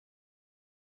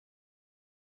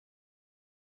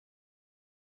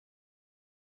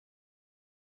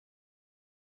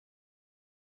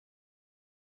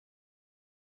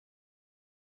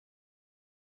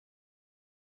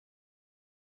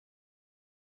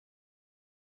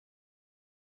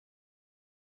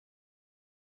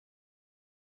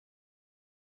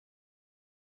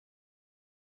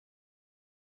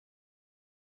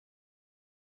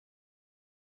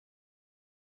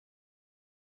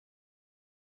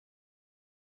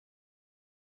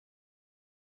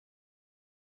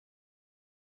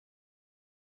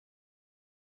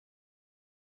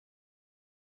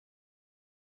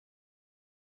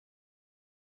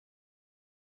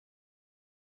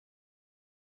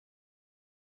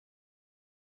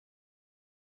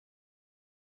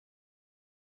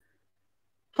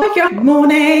Hi, good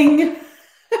morning.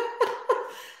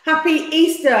 Happy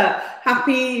Easter.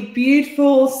 Happy,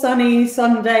 beautiful, sunny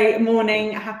Sunday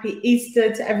morning. Happy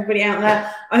Easter to everybody out there.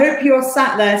 I hope you're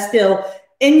sat there still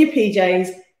in your PJs,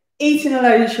 eating a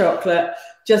load of chocolate,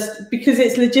 just because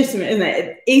it's legitimate, isn't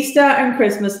it? Easter and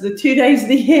Christmas, the 2 days of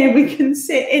the year we can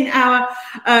sit in our,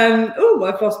 oh,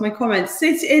 I've lost my comments,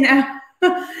 sit in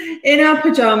our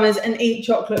pajamas and eat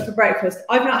chocolate for breakfast.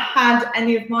 I've not had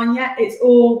any of mine yet. It's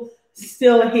all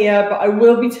still here, but I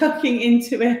will be tucking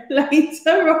into it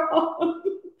later on.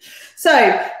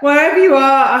 So wherever you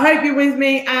are, I hope you're with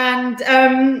me, and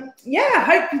yeah, I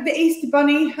hope the Easter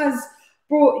Bunny has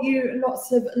brought you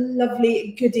lots of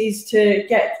lovely goodies to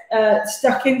get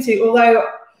stuck into. Although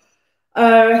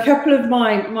a couple of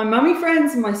my mummy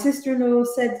friends and my sister-in-law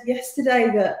said yesterday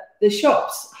that the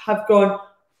shops have gone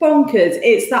bonkers.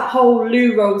 It's that whole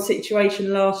loo roll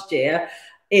situation last year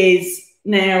is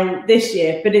now this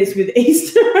year, but it's with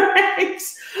Easter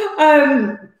eggs.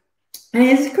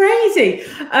 It's crazy.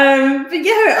 But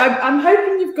yeah, I'm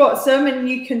hoping you've got some and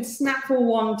you can snaffle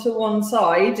one to one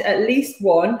side, at least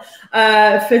one,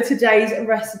 for today's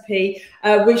recipe,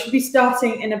 which will be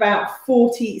starting in about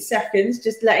 40 seconds,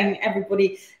 just letting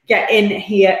everybody get in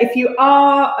here. If you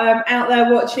are out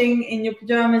there watching in your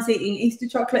pajamas eating Easter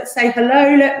chocolate, say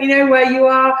hello, let me know where you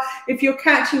are. If you're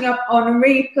catching up on a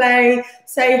replay,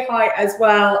 say hi as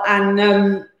well.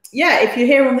 And yeah, if you're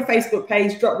here on the Facebook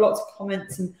page, drop lots of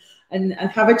comments and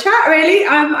have a chat, really.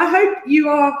 I hope you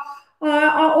are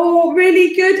all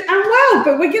really good and well,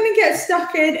 but we're going to get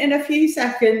stuck in a few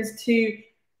seconds to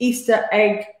Easter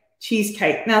egg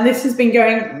cheesecake. Now, this has been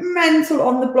going mental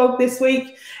on the blog this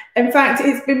week. In fact,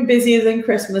 it's been busier than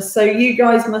Christmas, so you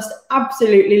guys must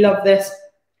absolutely love this.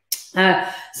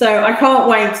 So I can't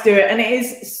wait to do it, and it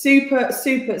is super,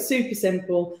 super, super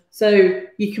simple. So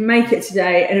you can make it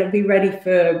today and it'll be ready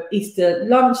for Easter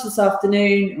lunch this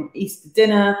afternoon, or Easter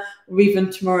dinner, or even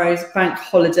tomorrow's bank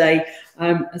holiday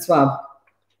as well.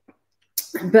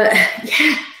 But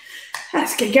yeah,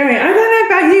 let's get going. I don't know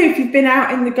about you, if you've been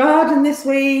out in the garden this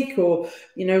week, or,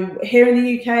 you know, here in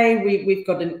the UK, we've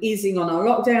got an easing on our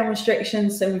lockdown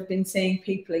restrictions. So we've been seeing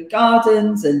people in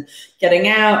gardens and getting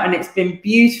out, and it's been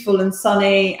beautiful and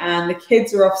sunny, and the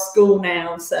kids are off school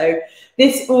now. So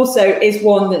this also is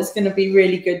one that's going to be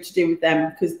really good to do with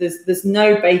them, because there's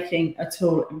no baking at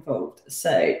all involved.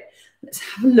 So let's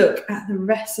have a look at the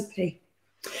recipe.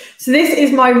 So this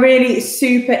is my really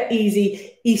super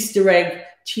easy Easter egg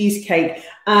cheesecake,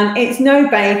 and it's no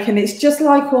bake, and it's just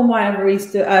like all my other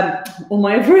Easter eggs, all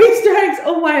my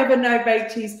other no bake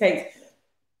cheesecakes,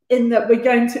 in that we're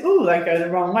going to, oh, they go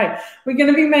the wrong way. We're going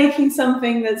to be making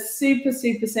something that's super,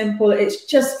 super simple. It's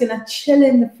just going to chill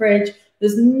in the fridge.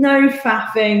 There's no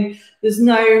faffing. There's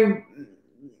nothing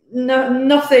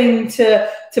to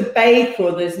bake,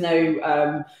 or there's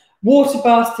no water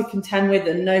baths to contend with,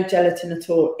 and no gelatin at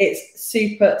all. It's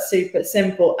super, super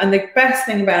simple. And the best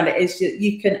thing about it is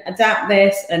you can adapt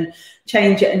this and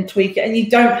change it and tweak it, and you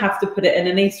don't have to put it in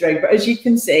an Easter egg. But as you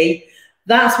can see,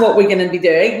 that's what we're going to be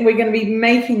doing. We're going to be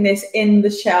making this in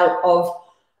the shell of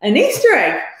an Easter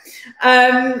egg.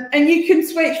 And you can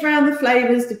switch around the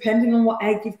flavors depending on what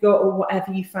egg you've got or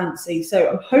whatever you fancy.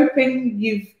 So I'm hoping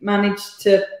you've managed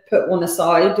to put one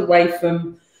aside away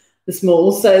from the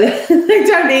small, so they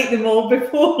don't eat them all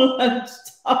before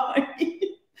lunchtime.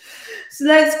 So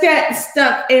let's get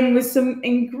stuck in with some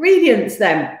ingredients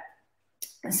then.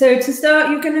 So to start,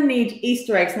 you're going to need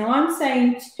Easter eggs. Now I'm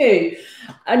saying 2,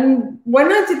 and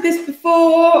when I did this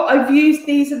before, I've used,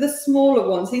 these are the smaller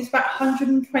ones. These are about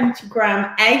 120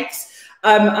 gram eggs,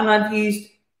 and I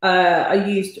used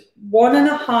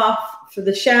 1.5 for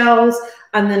the shells,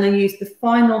 and then I used the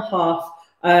final half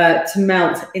to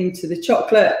melt into the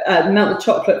chocolate, melt the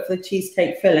chocolate for the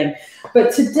cheesecake filling.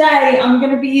 But today I'm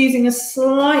going to be using a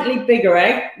slightly bigger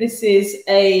egg. This is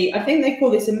a, I think they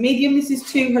call this a medium. This is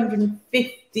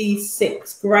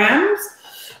 256 grams.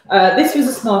 This was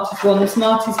the Smarties one. The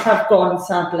Smarties have gone,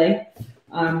 sadly.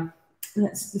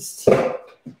 Let's just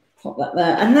pop that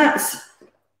there. And that's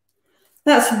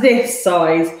this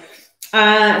size.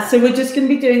 So we're just going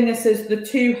to be doing this as the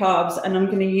 2 halves, and I'm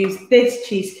going to use this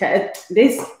cheesecake,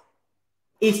 this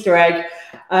Easter egg,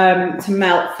 to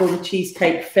melt for the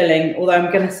cheesecake filling, although I'm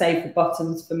going to save the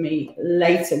buttons for me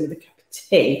later with a cup of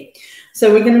tea.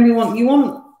 So we're going to you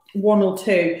want 1 or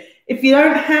 2. If you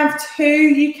don't have 2,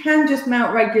 you can just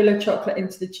melt regular chocolate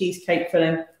into the cheesecake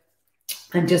filling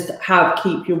and just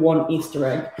keep your 1 Easter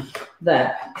egg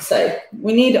there. So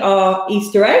we need our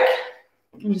Easter egg.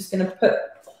 I'm just going to put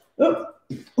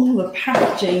all the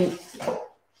packaging.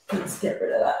 Let's get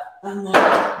rid of that and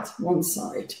that to one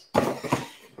side.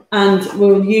 and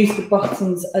we'll use the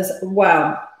buttons as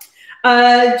well.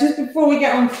 Just before we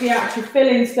get on to the actual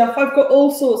filling stuff, I've got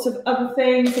all sorts of other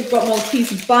things. I've got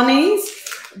Maltese bunnies.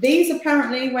 These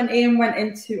apparently, when Ian went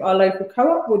into our local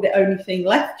co-op, were the only thing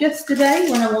left yesterday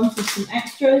when I wanted some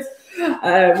extras.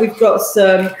 We've got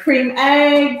some cream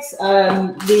eggs,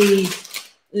 the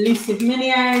elusive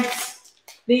mini eggs.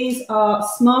 These are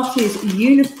Smarties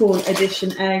Unicorn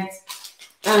Edition eggs,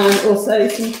 and also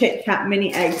some Kit Kat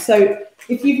mini eggs. So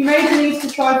if you've made an Easter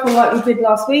trifle like we did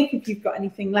last week, if you've got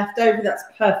anything left over, that's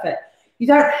perfect. You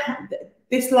don't have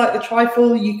this, like the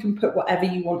trifle, you can put whatever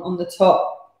you want on the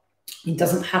top. It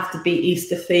doesn't have to be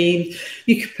Easter themed.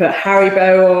 You could put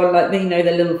Haribo or, like, you know,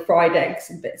 the little fried eggs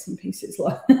and bits and pieces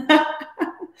like that.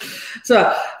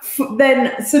 So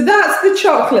that's the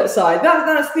chocolate side.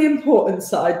 That's the important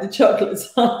side, the chocolate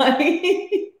side.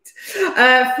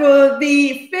 For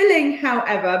the filling,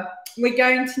 however, we're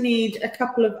going to need a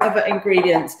couple of other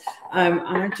ingredients.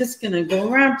 I'm just going to go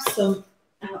grab some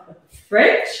out of the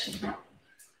fridge.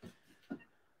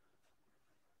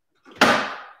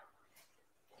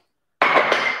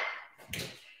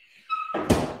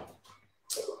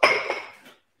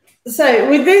 So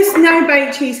with this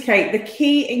no-bake cheesecake, the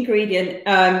key ingredient,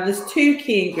 there's two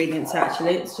key ingredients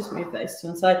actually. Let's just move those to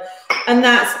one side. And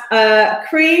that's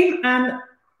cream and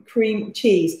cream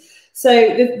cheese. So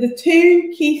the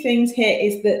two key things here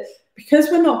is that because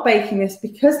we're not baking this,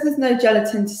 because there's no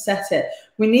gelatin to set it,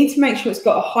 we need to make sure it's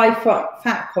got a high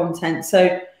fat content.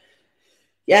 So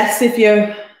yes, if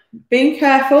you're being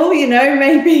careful, you know,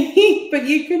 maybe, but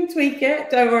you can tweak it,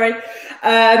 don't worry.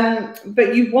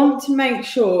 But you want to make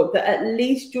sure that at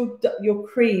least your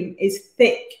cream is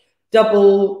thick,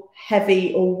 double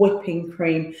heavy or whipping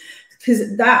cream,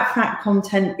 because that fat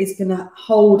content is going to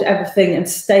hold everything and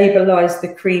stabilize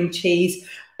the cream cheese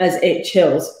as it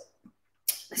chills.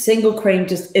 Single cream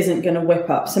just isn't going to whip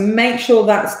up. So make sure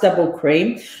that's double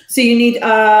cream. So you need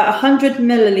 100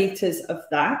 milliliters of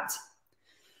that.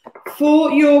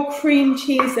 For your cream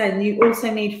cheese, then you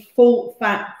also need full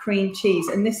fat cream cheese,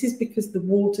 and this is because the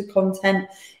water content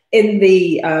in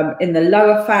the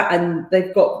lower fat, and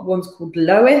they've got ones called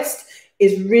lowest,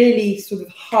 is really sort of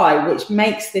high, which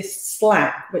makes this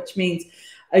slack, which means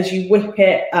as you whip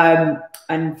it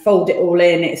and fold it all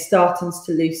in, it starts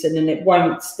to loosen and it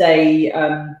won't stay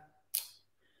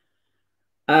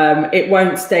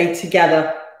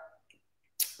together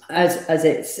as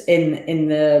it's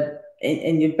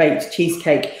in your baked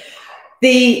cheesecake.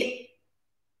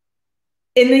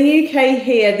 In the UK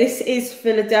here, this is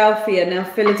Philadelphia. Now,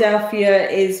 Philadelphia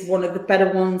is one of the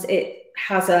better ones. It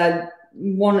still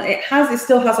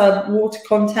has a water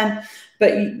content,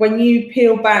 but when you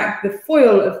peel back the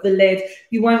foil of the lid,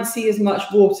 you won't see as much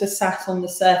water sat on the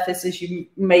surface as you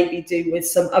maybe do with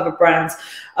some other brands.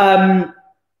 But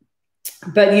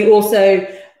you also,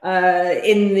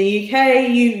 in the UK,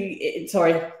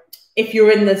 if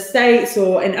you're in the States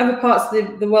or in other parts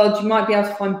of the world, you might be able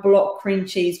to find block cream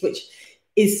cheese, which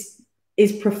is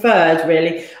preferred,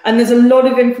 really. And there's a lot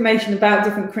of information about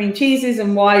different cream cheeses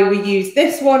and why we use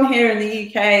this one here in the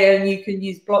UK, and you can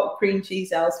use block cream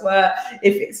cheese elsewhere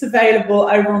if it's available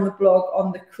over on the blog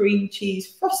on the cream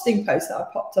cheese frosting post that I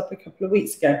popped up a couple of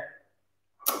weeks ago.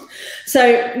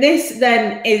 So this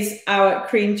then is our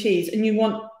cream cheese, and you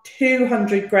want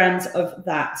 200 grams of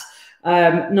that,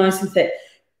 nice and thick.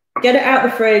 Get it out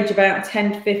of the fridge about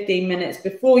 10 to 15 minutes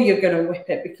before you're going to whip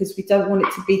it, because we don't want it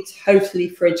to be totally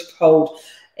fridge cold.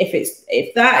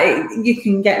 If that, you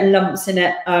can get lumps in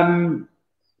it.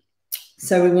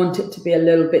 So we want it to be a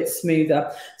little bit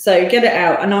smoother. So get it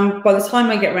out, and by the time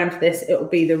I get around to this, it will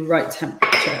be the right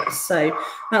temperature. So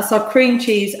that's our cream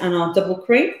cheese and our double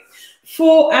cream.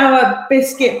 For our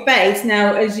biscuit base,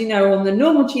 now, as you know, on the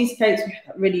normal cheesecakes, we have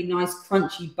that really nice,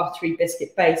 crunchy, buttery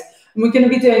biscuit base. And we're going to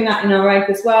be doing that in our egg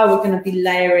as well. We're going to be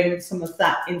layering some of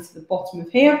that into the bottom of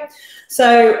here.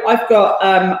 So I've got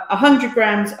 100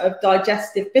 grams of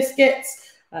digestive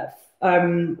biscuits.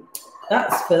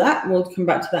 That's for that. We'll come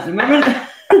back to that in a moment.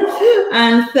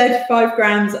 And 35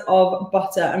 grams of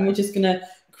butter. And we're just going to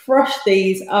crush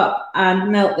these up and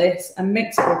melt this and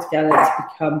mix it all together to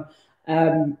become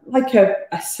like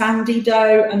a sandy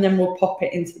dough, and then we'll pop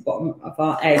it into the bottom of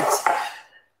our eggs.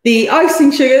 The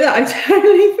icing sugar that I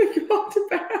totally forgot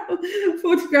about,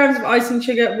 40 grams of icing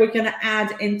sugar, we're going to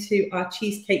add into our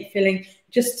cheesecake filling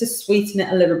just to sweeten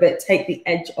it a little bit, take the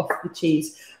edge off the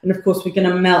cheese. And of course, we're going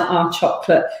to melt our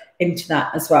chocolate into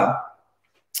that as well.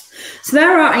 So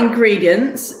there are our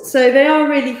ingredients. So they are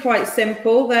really quite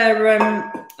simple. They're,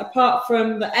 apart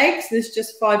from the eggs, there's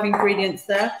just 5 ingredients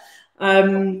there.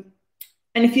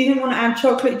 And if you didn't want to add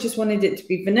chocolate, just wanted it to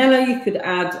be vanilla, you could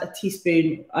add a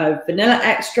teaspoon of vanilla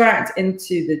extract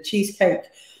into the cheesecake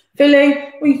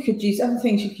filling, or you could use other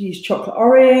things. You could use chocolate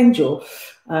orange or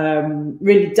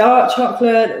really dark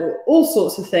chocolate or all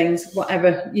sorts of things,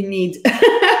 whatever you need.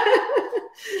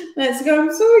 Let's go.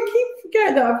 I'm sorry, I keep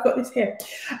forgetting that I've got this here.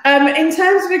 In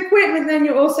terms of equipment, then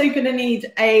you're also going to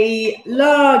need a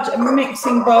large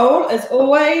mixing bowl, as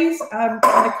always, and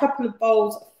a couple of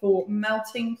bowls for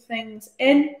melting things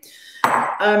in.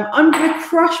 I'm going to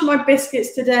crush my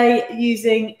biscuits today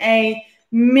using a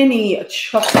mini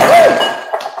chopper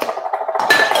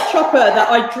that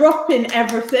I drop in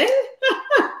everything.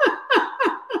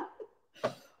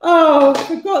 Oh, I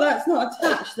forgot that's not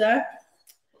attached there.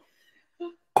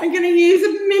 I'm going to use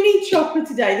a mini chopper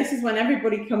today. This is when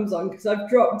everybody comes on because I've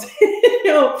dropped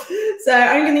it off. So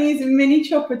I'm going to use a mini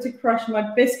chopper to crush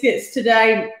my biscuits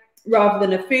today rather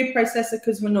than a food processor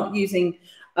because we're not using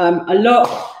a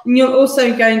lot. And you're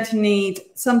also going to need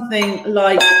something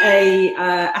like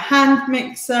a hand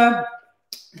mixer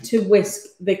to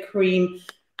whisk the cream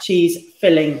cheese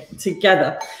filling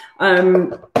together.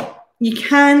 You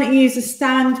can use a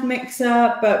stand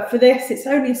mixer, but for this, it's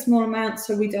only a small amount,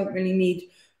 so we don't really need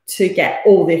to get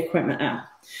all the equipment out.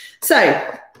 So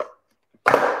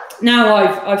now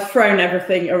I've thrown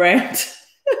everything around.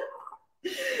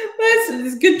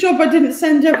 It's a good job I didn't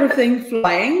send everything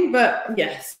flying, but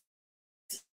yes.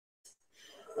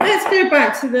 Let's go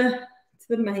back to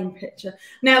the main picture.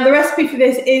 Now, the recipe for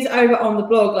this is over on the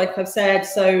blog, like I've said,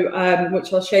 so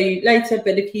which I'll show you later.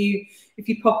 But if you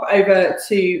pop over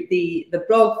to the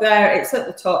blog there, it's at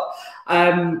the top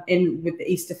with the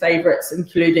Easter favourites,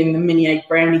 including the mini egg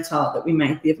brownie tart that we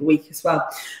made the other week as well.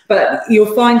 But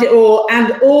you'll find it all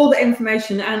and all the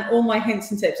information and all my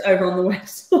hints and tips over on the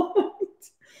website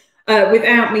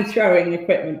without me throwing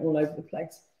equipment all over the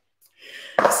place.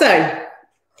 So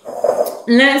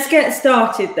let's get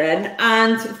started then.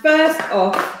 And first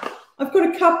off, I've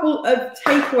got a couple of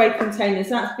takeaway containers.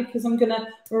 That's because I'm going to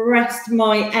rest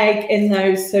my egg in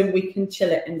those so we can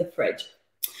chill it in the fridge.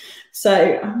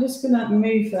 So I'm just going to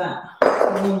move that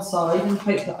to one side and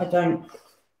hope that I don't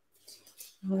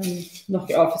knock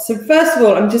it off. So first of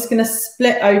all, I'm just going to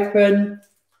split open.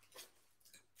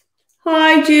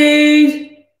 Hi, Jude.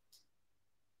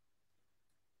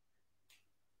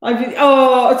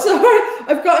 Oh, sorry,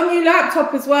 I've got a new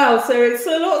laptop as well, so it's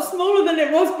a lot smaller than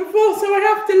it was before, so I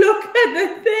have to look at the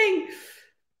thing.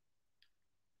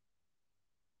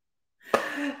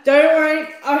 Don't worry,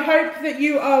 I hope that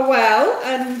you are well,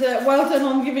 and well done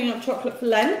on giving up chocolate for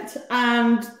Lent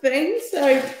and things. So,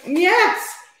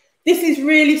 yes, this is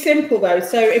really simple though,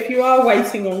 so if you are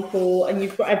waiting on call and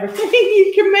you've got everything,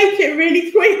 you can make it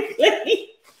really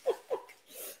quickly.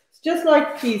 It's just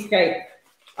like cheesecake.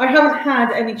 I haven't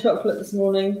had any chocolate this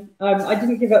morning. I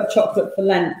didn't give up chocolate for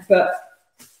Lent, but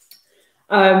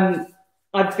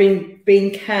I've been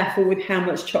being careful with how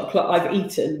much chocolate I've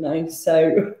eaten though,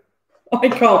 so I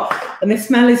can't. And the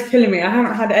smell is killing me. I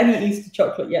haven't had any Easter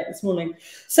chocolate yet this morning.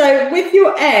 So with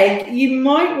your egg, you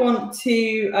might want to,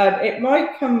 it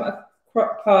might come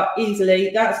apart easily.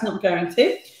 That's not going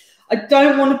to. I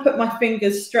don't want to put my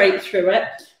fingers straight through it.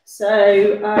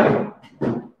 So,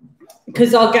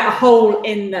 because I'll get a hole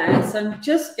in there. So I'm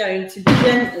just going to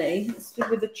gently, let's do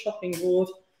with the chopping board.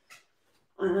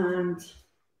 And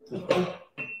I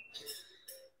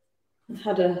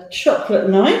had a chocolate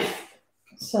knife.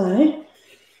 So,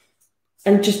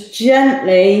 and just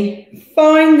gently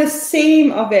find the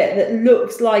seam of it that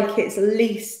looks like it's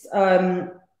least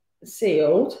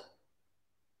sealed.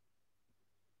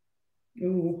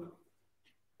 Ooh.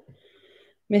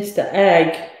 Mr.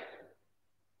 Egg.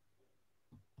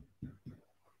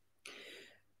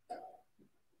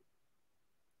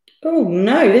 Oh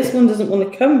no, this one doesn't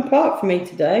want to come apart for me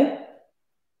today.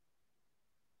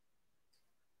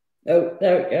 Oh,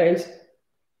 there it goes.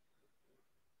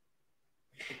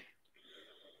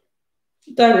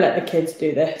 Don't let the kids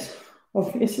do this,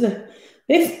 obviously.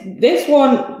 This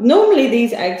one, normally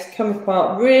these eggs come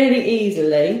apart really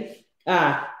easily.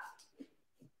 Ah.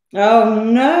 Oh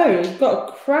no, it's got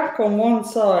a crack on one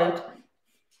side.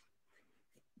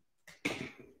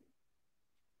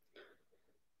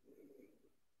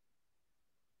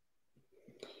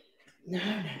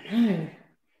 No.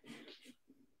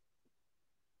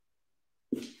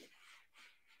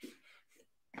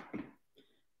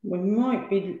 We might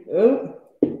be, oh.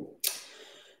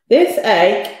 This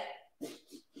egg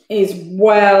is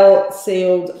well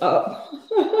sealed up.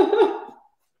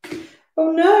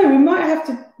 Oh no, we might have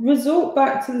to resort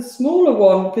back to the smaller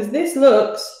one because this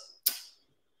looks,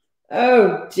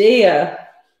 oh dear.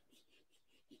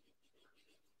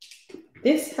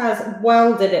 This has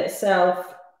welded itself.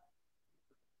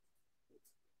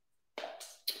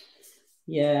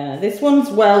 Yeah, this one's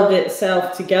welded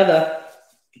itself together.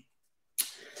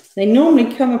 They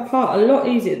normally come apart a lot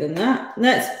easier than that.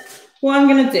 What I'm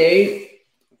going to do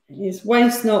is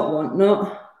waste not, want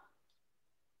not.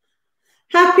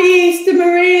 Happy Easter,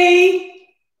 Marie.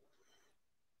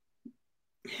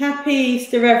 Happy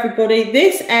Easter, everybody.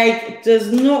 This egg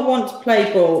does not want to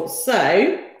play ball.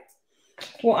 So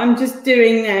what I'm just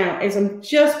doing now is I'm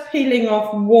just peeling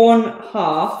off one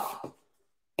half.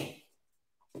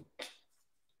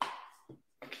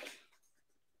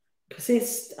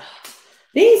 Because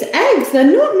these eggs, they're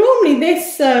not normally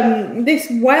this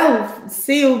well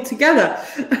sealed together.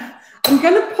 I'm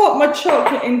going to pop my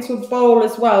chocolate into a bowl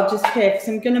as well, just here, because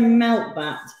I'm going to melt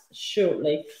that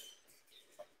shortly.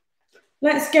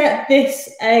 Let's get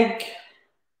this egg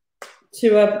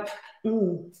to a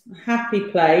happy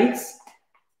place.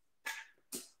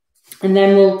 And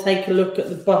then we'll take a look at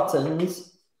the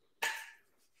buttons.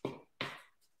 I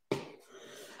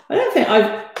don't think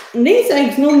these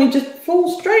eggs normally just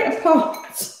fall straight apart.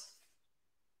 It's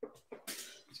a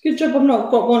good job I've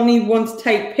not got one to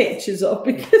take pictures of,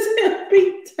 because it would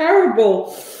be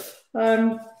terrible.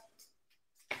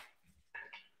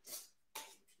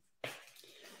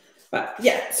 But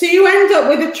yeah, so you end up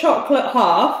with a chocolate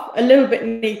half, a little bit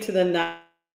neater than that.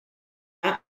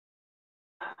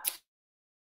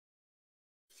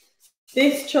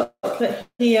 This chocolate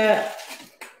here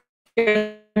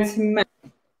goes to melt.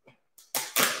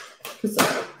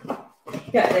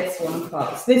 Get this one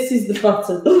apart. So this is the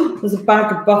button. There's a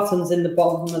bag of buttons in the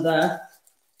bottom of there.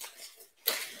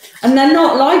 And they're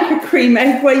not like a cream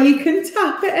egg where you can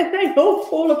tap it and they all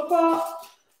fall apart.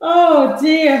 Oh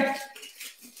dear.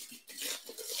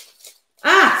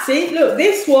 Ah, see, look,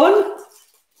 this one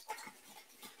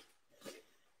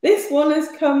has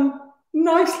come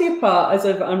nicely apart as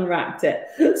I've unwrapped it.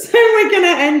 So we're going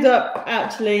to end up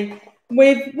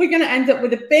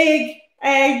with a big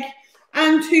egg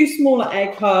and two smaller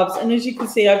egg halves. And as you can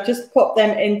see, I've just popped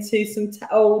them into some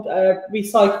old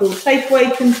recycled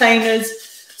takeaway containers,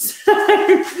 so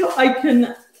I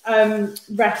can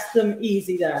rest them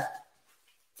easy there.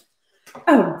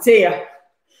 Oh dear.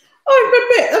 I'm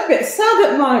a bit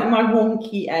sad at my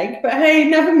wonky egg, but hey,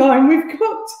 never mind. We've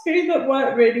got two that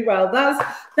work really well.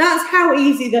 That's how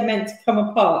easy they're meant to come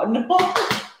apart.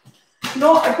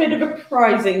 Not a bit of a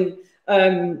surprising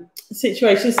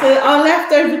situation. So our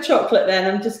leftover chocolate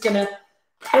then, I'm just going to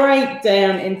break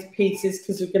down into pieces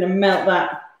because we're going to melt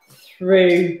that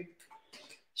through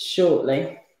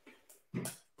shortly.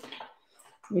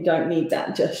 We don't need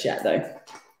that just yet though.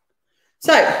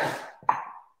 So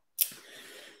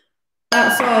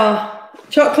that's our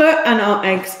chocolate and our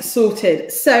eggs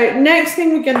sorted. So next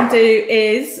thing we're going to do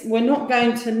is we're not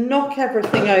going to knock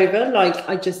everything over like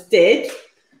I just did.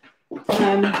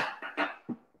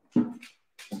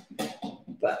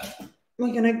 But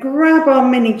we're going to grab our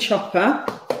mini chopper.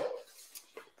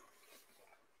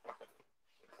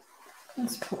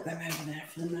 Let's put them over there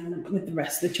for the moment with the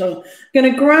rest of the chocolate. We're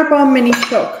going to grab our mini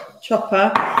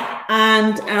chopper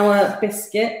and our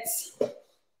biscuits.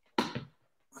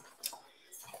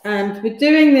 And we're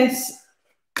doing this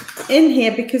in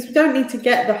here because we don't need to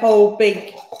get the whole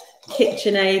big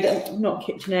KitchenAid, not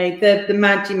KitchenAid, the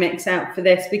Magimix out for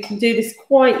this. We can do this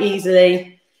quite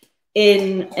easily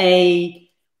in a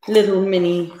little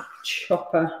mini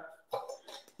chopper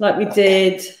like we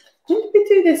did. When did we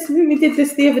do this? I think we did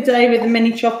this the other day with the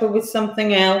mini chopper with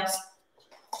something else.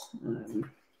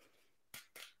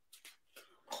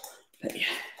 But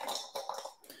yeah.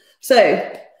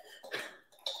 So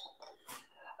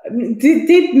did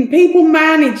people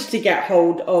manage to get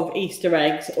hold of Easter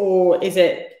eggs, or is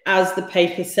it, as the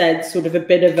paper said, sort of a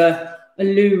bit of a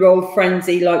loo roll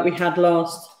frenzy like we had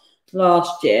last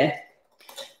year?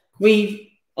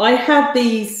 I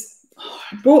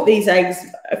bought these eggs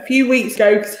a few weeks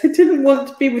ago because I didn't want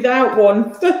to be without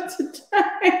one for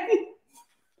today.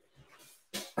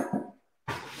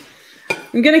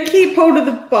 I'm going to keep hold of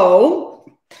the bowl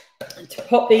to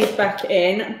pop these back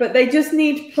in, but they just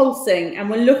need pulsing, and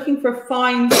we're looking for a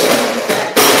fine.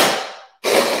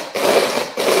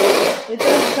 It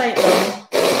doesn't take long.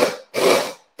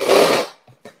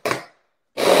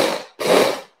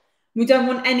 We don't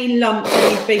want any lumps,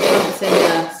 any big lumps in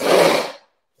there. So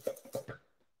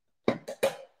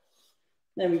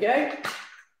there we go.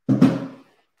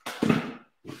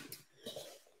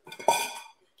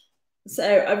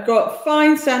 So I've got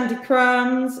fine sandy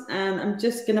crumbs, and I'm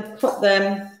just going to put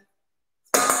them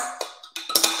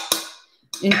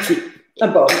into a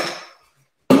bowl.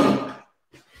 To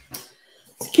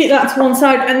keep that to one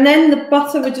side, and then the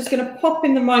butter we're just going to pop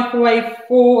in the microwave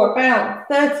for about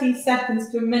 30 seconds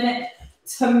to a minute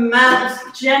to melt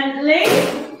gently.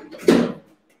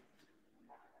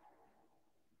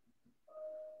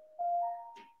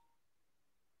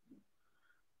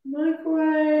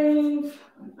 Microwave,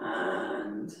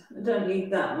 and I don't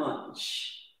need that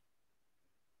much.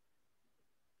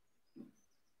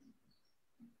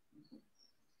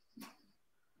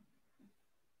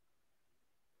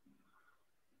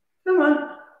 Come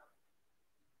on.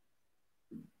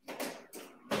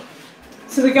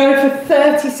 So we go for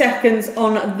 30 seconds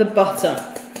on the butter.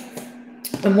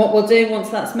 And what we'll do once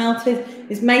that's melted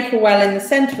is make a well in the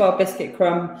centre of our biscuit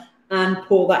crumb and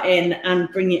pour that in and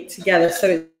bring it together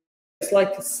so it's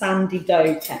like a sandy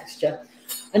dough texture.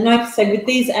 And like I say, with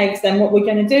these eggs, then what we're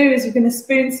going to do is we're going to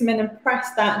spoon some in and press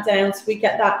that down so we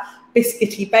get that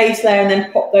biscuity base layer, and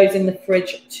then pop those in the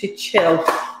fridge to chill,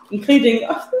 including,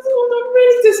 oh, I'm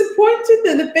really disappointed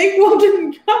that the big one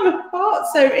didn't come apart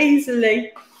so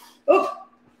easily. Oh,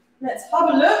 let's have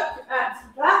a look at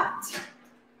that.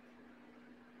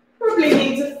 Probably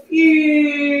needs a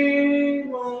few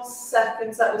more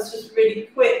seconds. That was just really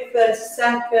quick, 30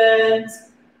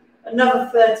 seconds, another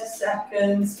 30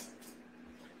 seconds.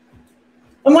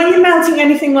 And when you're melting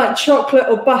anything like chocolate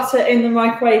or butter in the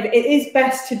microwave, it is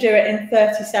best to do it in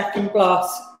 30-second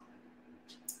blasts.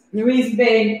 And the reason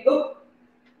being, oh,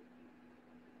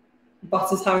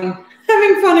 butter's having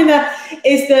fun in there,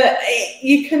 is that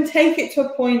you can take it to a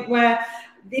point where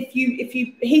if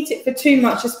you heat it for too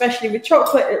much, especially with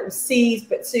chocolate, it will seize.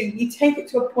 But so you take it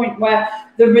to a point where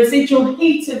the residual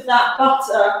heat of that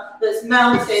butter that's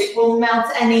melted will melt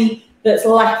any that's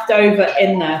left over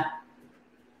in there.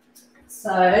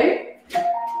 So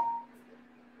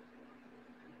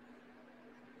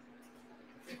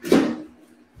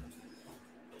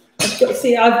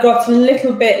I've got a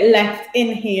little bit left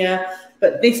in here,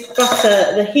 but this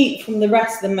butter, the heat from the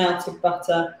rest of the melted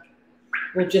butter,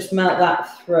 will just melt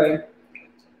that through.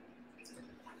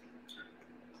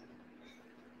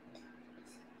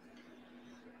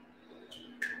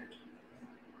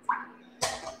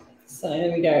 So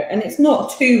there we go. And it's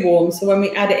not too warm, so when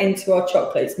we add it into our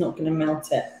chocolate, it's not going to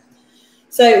melt it.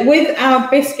 So with our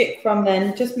biscuit crumb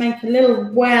then, just make a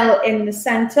little well in the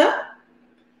centre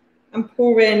and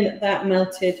pour in that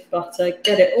melted butter.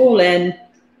 Get it all in.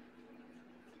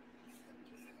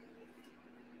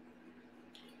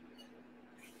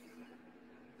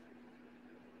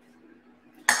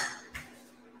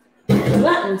 Put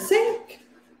that in the sink.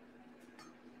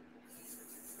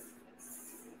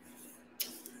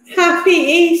 Happy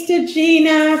Easter,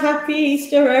 Gina. Happy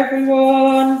Easter,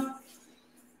 everyone.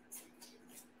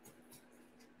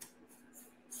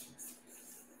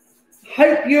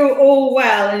 Hope you're all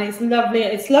well, and it's lovely.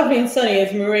 It's lovely and sunny,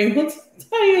 as Maureen wants to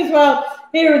tell you as well,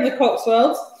 here in the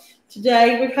Cotswolds.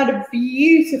 Today we've had a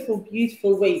beautiful,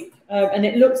 beautiful week, and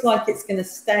it looks like it's going to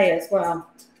stay as well.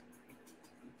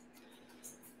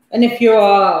 And if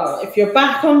you're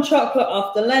back on chocolate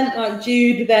after Lent like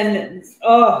Jude, then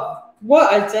oh,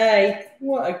 what a day.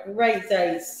 What a great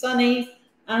day. Sunny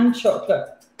and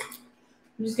chocolate.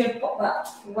 I'm just going to pop that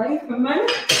away for a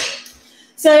moment.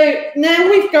 So now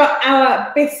we've got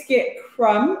our biscuit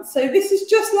crumb. So this is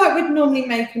just like we'd normally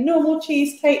make a normal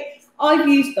cheesecake. I've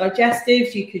used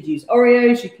digestives. You could use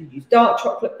Oreos. You could use dark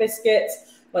chocolate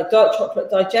biscuits, like dark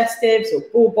chocolate digestives or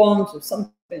bourbons or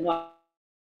something like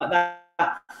that.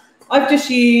 I've just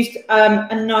used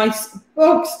a nice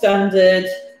bog standard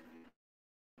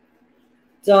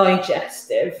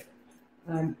digestive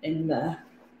in there.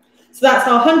 So that's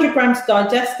our 100 grams of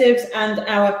digestives and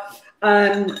our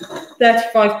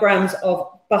 35 grams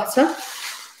of butter.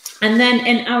 And then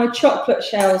in our chocolate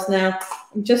shells now,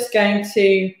 I'm just going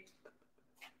to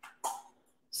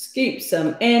scoop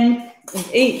some in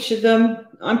each of them.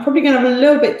 I'm probably going to have a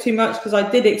little bit too much because I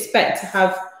did expect to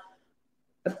have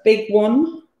a big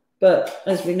one, but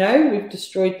as we know, we've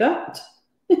destroyed that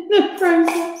in the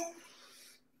process.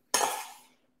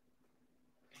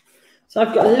 So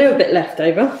I've got a little bit left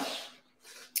over.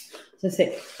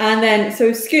 And then,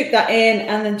 so scoop that in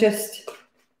and then just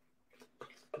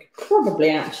probably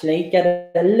actually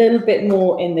get a little bit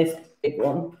more in this big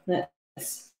one.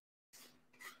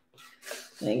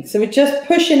 So we're just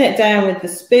pushing it down with the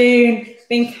spoon,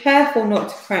 being careful not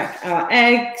to crack our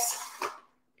eggs.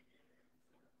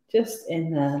 Just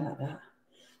in there like that.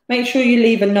 Make sure you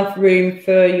leave enough room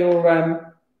for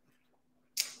your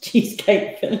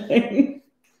cheesecake filling.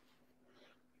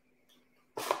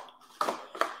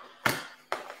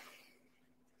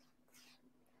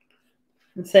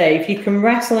 And say, if you can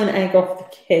wrestle an egg off the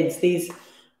kids, these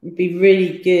would be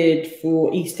really good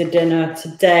for Easter dinner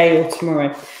today or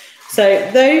tomorrow.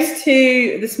 So those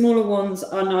two, the smaller ones,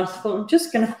 are nice. I'm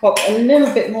just going to pop a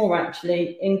little bit more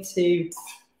actually into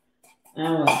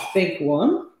our big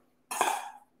one.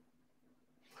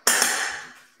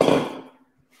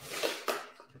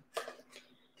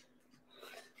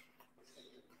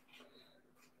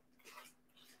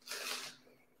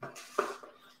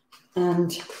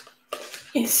 And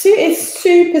it's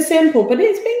super simple, but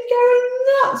it's been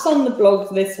going nuts on the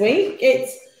blogs this week.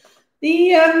 It's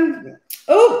the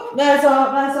oh, there's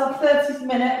our 30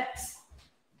 minutes.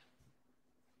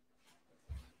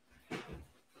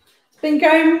 It's been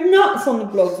going nuts on the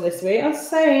blogs this week. I was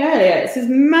saying earlier, it's as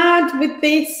mad with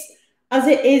this as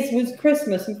it is with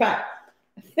Christmas. In fact,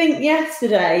 I think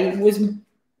yesterday was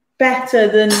better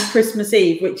than Christmas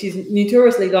Eve, which is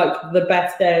notoriously like the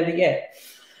best day of the year.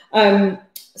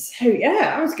 So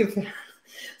yeah, I was good for that.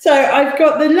 So I've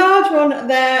got the large one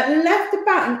there, left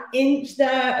about an inch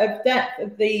there of depth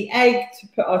of the egg to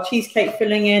put our cheesecake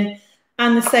filling in,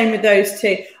 and the same with those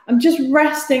two. I'm just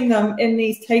resting them in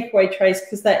these takeaway trays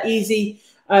because they're easy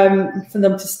for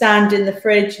them to stand in the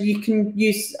fridge. You can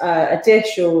use a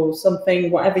dish or something,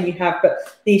 whatever you have,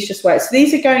 but these just wet. So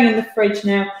these are going in the fridge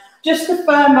now, just to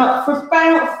firm up for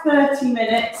about 30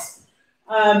 minutes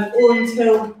or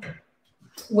until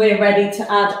we're ready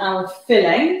to add our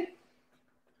filling.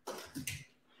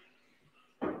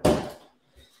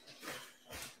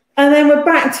 And then we're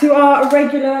back to our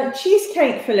regular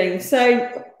cheesecake filling.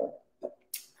 So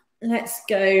let's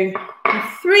go.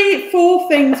 4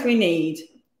 things we need.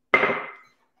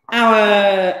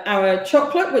 Our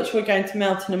chocolate, which we're going to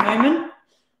melt in a moment.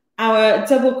 Our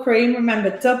double cream,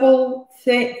 remember, double,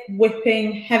 thick,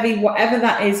 whipping, heavy, whatever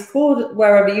that is called,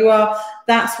 wherever you are,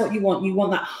 that's what you want. You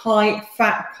want that high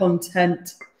fat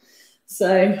content.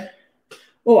 So,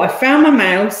 oh, I found my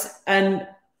mouse, and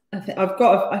I think I've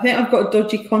got a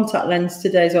dodgy contact lens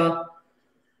today as well.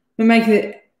 We're making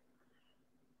it.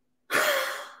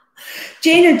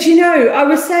 Gina, do you know, I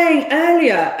was saying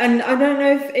earlier, and I don't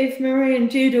know if Marie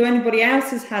and Jude or anybody else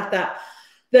has had that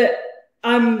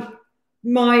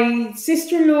my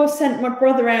sister-in-law sent my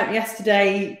brother out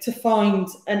yesterday to find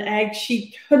an egg.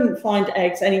 She couldn't find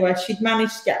eggs anywhere. She'd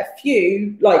managed to get a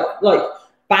few, like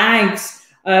bags,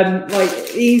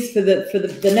 like these for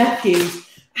the nephews.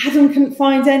 Adam couldn't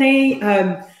find any.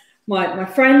 My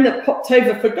friend that popped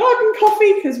over for garden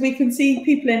coffee, because we can see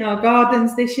people in our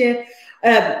gardens this year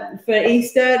for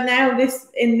Easter now. This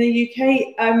in the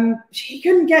UK, she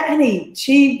couldn't get any.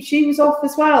 She was off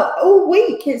as well all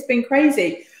week. It's been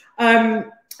crazy.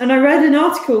 And I read an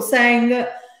article saying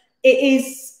that it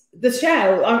is the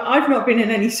shell. I've not been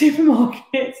in any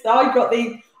supermarkets. I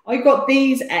got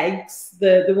these eggs,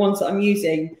 the ones that I'm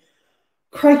using.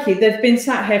 Crikey, they've been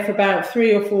sat here for about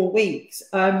 3 or 4 weeks.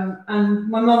 And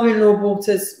my mother-in-law bought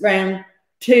us round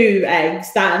 2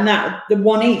 eggs, the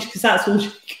one each, because that's all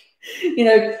she,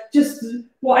 just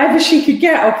whatever she could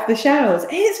get off the shelves.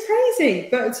 It's crazy.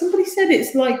 But somebody said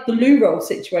it's like the loo roll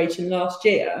situation last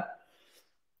year,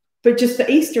 but just for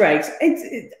Easter eggs.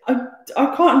 I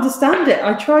can't understand it.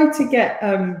 I tried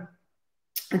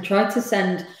to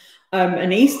send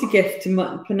an Easter gift to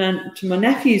my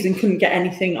nephews and couldn't get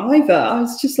anything either. I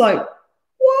was just like,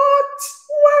 what?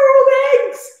 Where are all the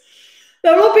eggs?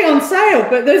 They'll all be on sale,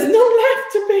 but there's none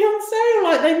left to be on sale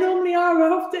like they normally are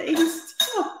after Easter.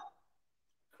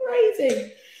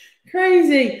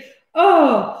 Crazy.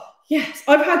 Oh, yes,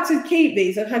 I've had to keep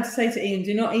these. I've had to say to Ian,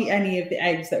 do not eat any of the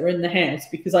eggs that were in the house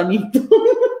because I need them.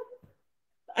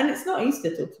 And it's not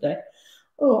Easter till today.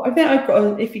 Oh, I think I've got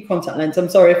an iffy contact lens. I'm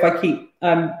sorry if I keep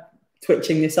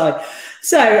twitching this eye.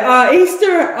 So our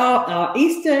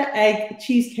Easter egg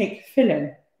cheesecake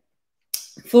filling.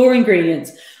 4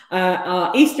 ingredients.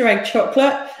 Our Easter egg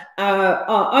chocolate,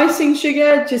 our icing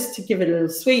sugar, just to give it a little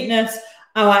sweetness,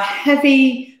 our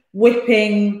heavy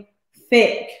whipping,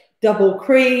 thick double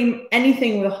cream,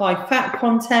 anything with a high fat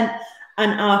content,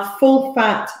 and our full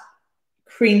fat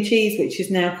cream cheese, which has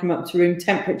now come up to room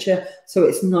temperature, so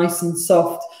it's nice and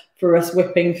soft for us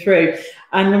whipping through.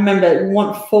 And remember, we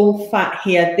want full fat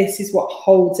here. This is what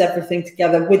holds everything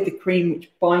together with the cream, which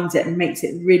binds it and makes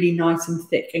it really nice and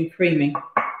thick and creamy.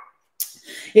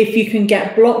 If you can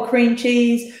get block cream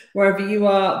cheese wherever you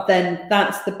are, then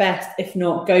that's the best. If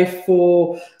not, go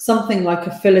for something like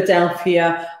a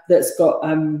Philadelphia that's got,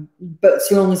 but as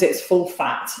long as it's full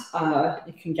fat,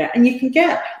 you can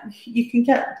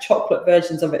get chocolate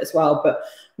versions of it as well. But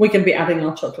we're going to be adding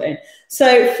our chocolate in.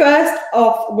 So first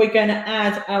off, we're going to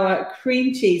add our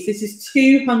cream cheese. This is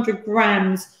 200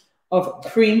 grams of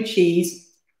cream cheese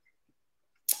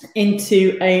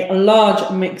into a large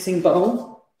mixing bowl.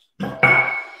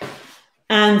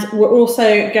 And we're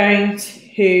also going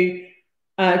to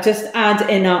just add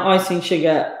in our icing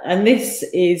sugar. And this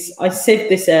is, I sieved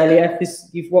this earlier because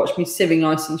you've watched me sieving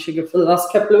icing sugar for the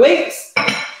last couple of weeks.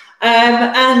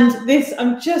 And this,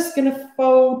 I'm just going to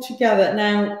fold together.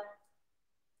 Now,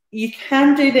 you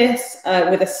can do this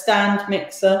with a stand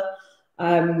mixer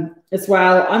as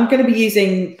well. I'm going to be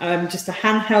using just a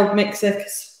handheld mixer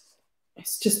because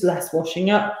it's just less washing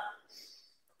up.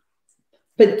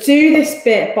 But do this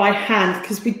bit by hand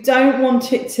because we don't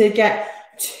want it to get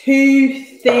too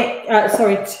thick,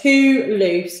 too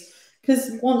loose,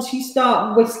 because once you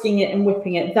start whisking it and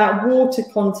whipping it, that water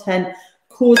content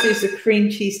causes the cream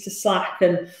cheese to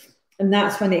slacken, and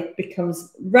that's when it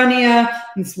becomes runnier.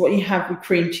 This is what you have with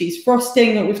cream cheese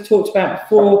frosting that we've talked about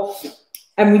before,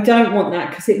 and we don't want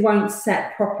that because it won't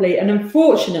set properly. And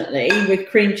unfortunately, with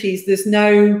cream cheese, there's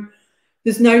no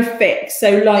fix.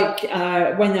 So like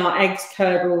when our eggs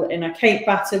curdle in a cake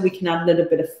batter, we can add a little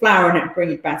bit of flour in it and bring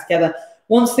it back together.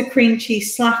 Once the cream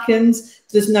cheese slackens,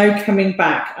 there's no coming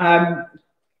back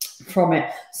from it.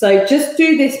 So just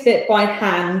do this bit by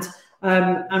hand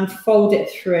and fold it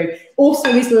through. Also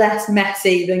is less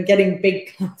messy than getting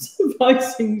big clouds of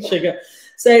icing sugar.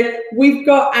 So we've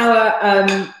got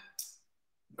our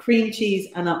cream cheese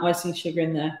and our icing sugar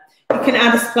in there. You can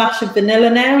add a splash of vanilla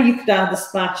now. You could add a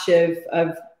splash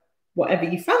of whatever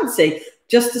you fancy.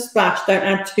 Just a splash. Don't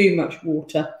add too much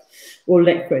water or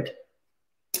liquid.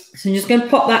 So I'm just going to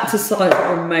pop that to side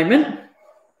for a moment.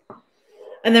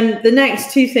 And then the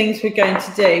next two things we're going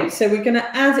to do. So we're going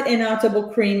to add in our double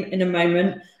cream in a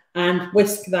moment and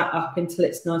whisk that up until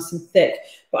it's nice and thick.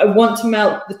 But I want to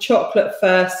melt the chocolate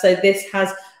first. So this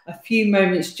has a few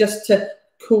moments just to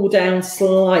cool down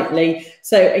slightly.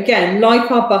 So again,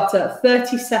 like our butter,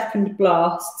 30-second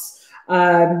blasts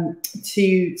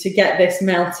to get this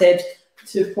melted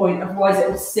to a point, otherwise it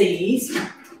will seize.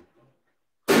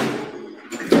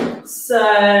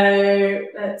 So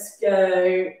let's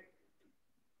go.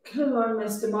 Come on,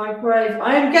 Mr. Microwave.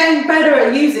 I am getting better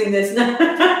at using this now.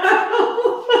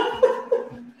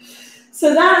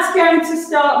 So that's going to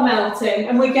start melting,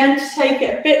 and we're going to take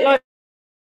it a bit like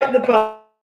the butter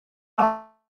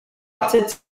to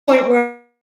the point where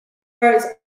it's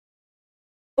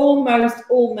almost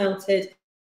all melted.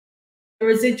 The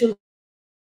residual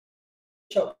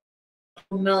chocolate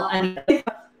will melt and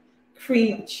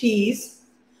cream cheese.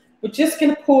 We're just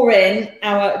going to pour in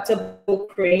our double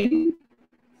cream.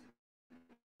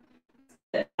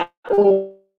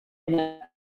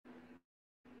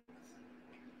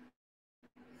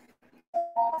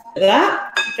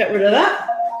 That, get rid of that.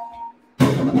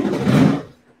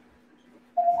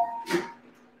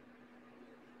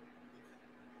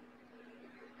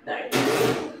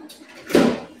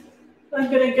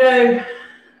 I'm going to go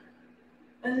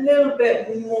a little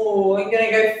bit more. I'm going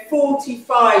to go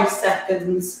 45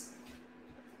 seconds.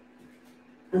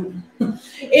 Ian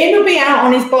will be out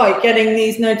on his bike getting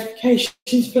these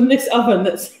notifications from this oven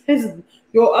that says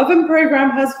your oven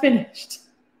program has finished.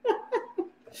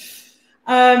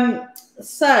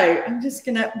 So I'm just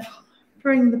going to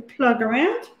bring the plug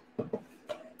around.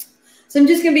 So I'm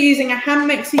just going to be using a hand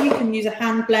mixer. You can use a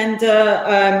hand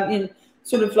blender,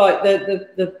 sort of like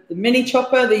the mini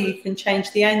chopper that you can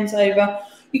change the ends over.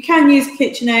 You can use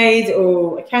KitchenAid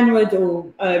or a Kenwood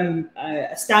or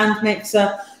a stand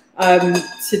mixer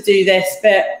to do this,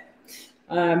 but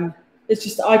it's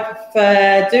just I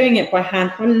prefer doing it by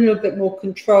hand, having a little bit more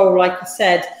control, like I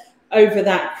said, over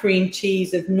that cream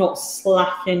cheese, of not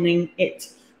slackening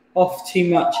it off too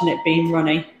much and it being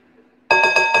runny.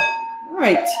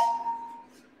 Right.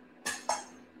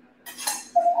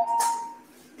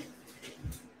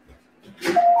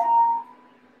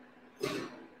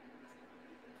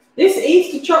 This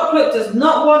Easter chocolate does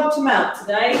not want to melt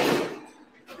today.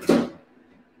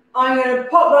 I'm going to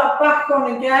pop that back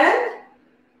on again.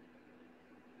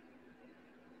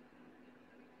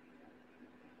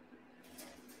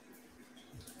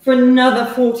 For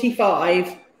another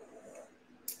 45.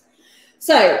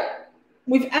 So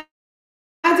we've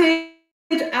added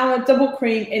our double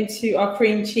cream into our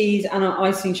cream cheese and our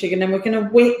icing sugar, and then we're going to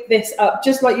whip this up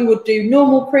just like you would do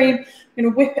normal cream. We're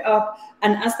going to whip it up,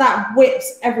 and as that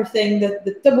whips everything,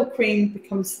 the double cream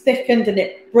becomes thickened and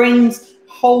it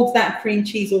holds that cream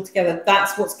cheese all together.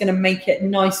 That's what's going to make it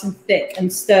nice and thick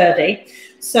and sturdy.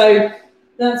 So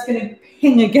that's going to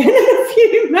ping again in a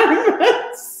few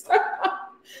moments.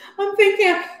 I'm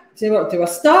thinking, do I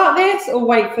start this or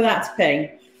wait for that to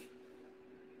ping?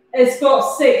 It's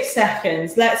got 6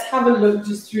 seconds. Let's have a look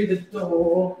just through the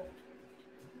door.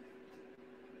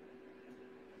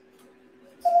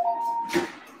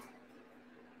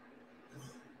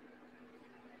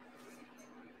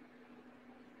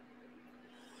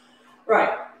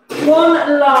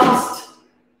 one last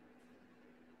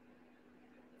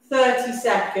 30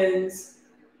 seconds.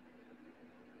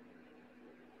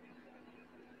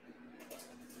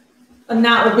 And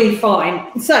that will be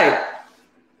fine. So,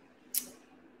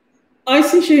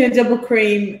 icing sugar, double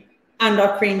cream, and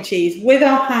our cream cheese with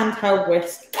our handheld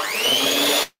whisk.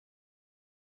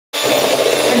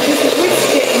 And just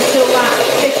whisk it until that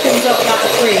thickens up that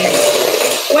cream.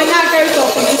 When that goes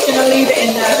off, I'm just going to leave it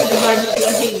in there for the moment of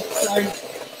the heat. So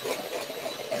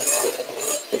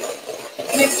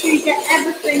make sure you get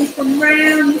everything from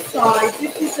round the sides.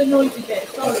 This is the noisy bit.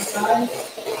 Sorry, guys.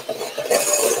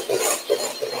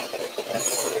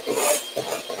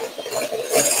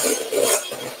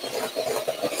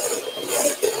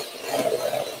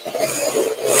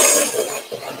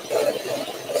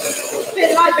 A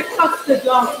bit like the custard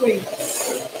last week.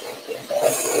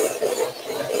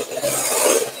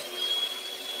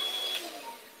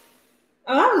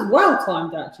 Oh, that was well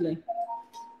timed, actually.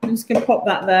 I'm just going to pop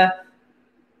that there.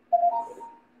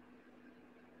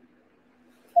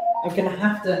 I'm going to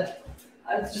have to.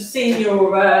 I've just seen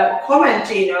your comment,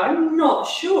 Gina. I'm not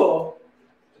sure.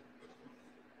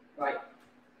 Right.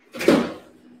 I'm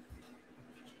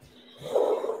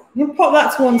going to pop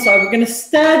that to one side. We're going to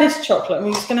stir this chocolate and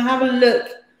we're just going to have a look.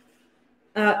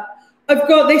 I've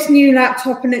got this new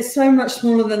laptop and it's so much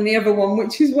smaller than the other one,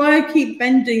 which is why I keep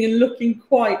bending and looking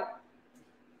quite.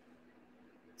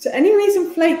 So any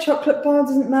reason flake chocolate bar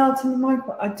doesn't melt in the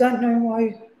microwave? I don't know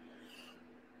why.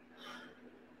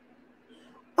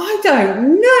 I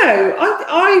don't know.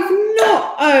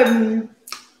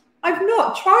 I've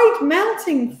not tried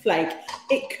melting flake.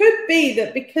 It could be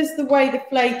that because the way the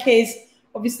flake is,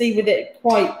 obviously with it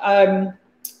quite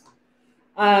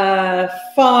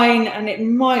fine, and it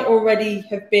might already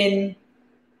have been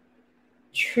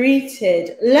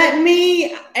treated. Let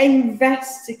me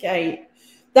investigate.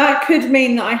 That could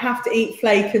mean that I have to eat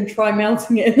flake and try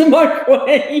melting it in the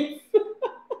microwave.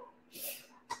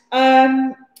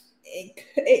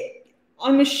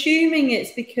 I'm assuming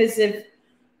it's because of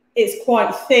it's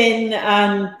quite thin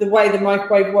and the way the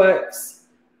microwave works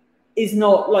is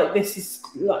not like this. Is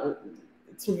like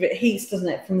sort of it heats, doesn't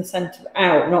it, from the center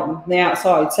out, not from the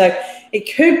outside. So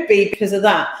it could be because of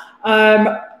that.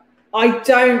 I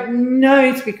don't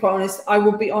know, to be quite honest. I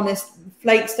will be honest.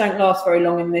 Flakes don't last very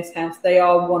long in this house. They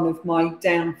are one of my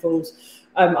downfalls.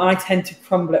 I tend to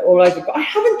crumble it all over, but I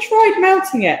haven't tried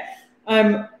melting it.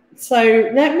 So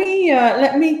let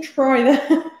me try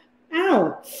that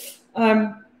out.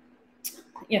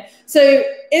 Yeah. So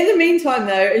in the meantime,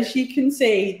 though, as you can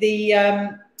see,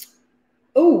 the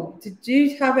oh, did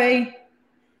you have a?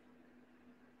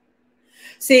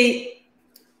 See,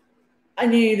 I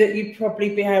knew that you'd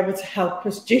probably be able to help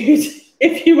us, Jude,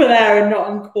 if you were there and not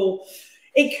on call.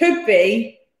 It could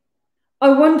be. I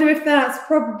wonder if that's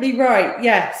probably right.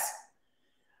 Yes.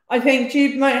 I think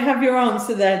Jude might have your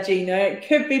answer there, Gina. It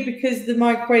could be because the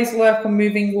microwaves work on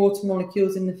moving water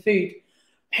molecules in the food.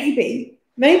 Maybe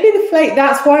the flake,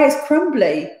 that's why it's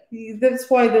crumbly. That's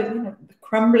why the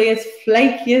crumbliest,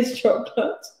 flakiest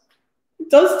chocolate. It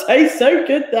does taste so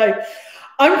good, though.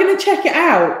 I'm going to check it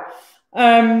out.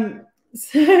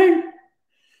 So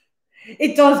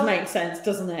it does make sense,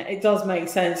 doesn't it? It does make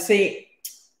sense. See,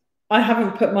 I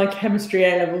haven't put my chemistry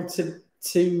A level to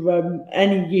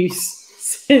any use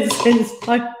since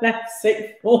I left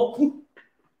sixth form.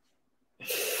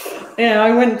 Yeah,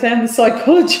 I went down the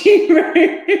psychology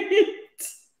route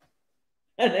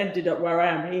and ended up where I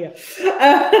am here.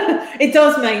 It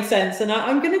does make sense, and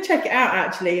I'm going to check it out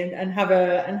actually and have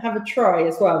a try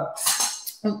as well.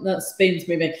 Oh, that spoon's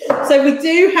moving. So we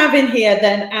do have in here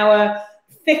then our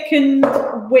thickened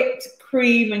whipped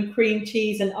cream and cream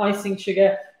cheese and icing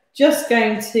sugar. Just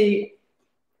going to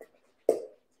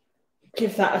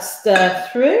give that a stir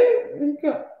through. We've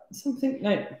got something,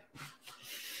 no,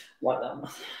 like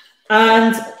that.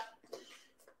 And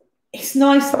it's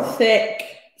nice and thick,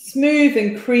 smooth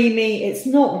and creamy. It's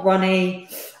not runny,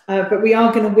 but we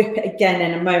are going to whip it again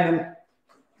in a moment.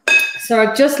 So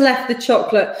I've just left the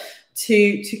chocolate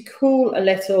to cool a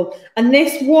little, and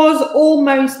this was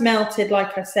almost melted,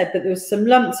 like I said, but there was some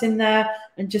lumps in there,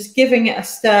 and just giving it a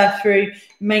stir through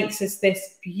makes us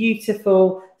this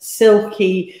beautiful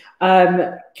silky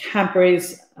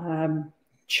Cadbury's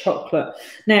chocolate.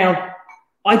 Now,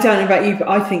 I don't know about you, but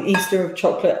I think Easter egg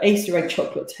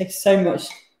chocolate tastes so much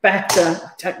better. I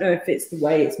don't know if it's the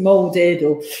way it's molded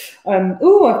or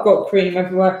oh, I've got cream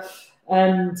everywhere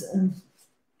and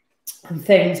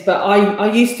things, but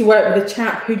I used to work with a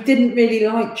chap who didn't really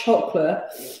like chocolate,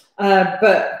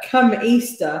 but come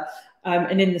Easter,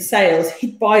 and in the sales,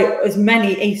 he'd buy as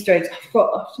many Easter eggs.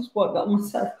 I've just wiped that on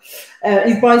myself.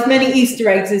 He'd buy as many Easter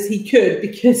eggs as he could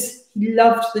because he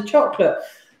loved the chocolate.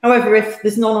 However, if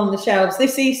there's none on the shelves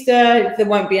this Easter, there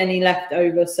won't be any left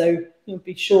over, so he'll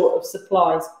be short of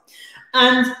supplies.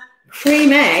 And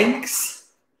cream eggs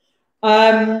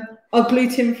are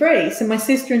gluten-free. So my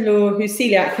sister-in-law, who's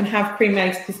celiac, can have cream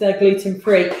eggs because they're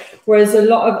gluten-free, whereas a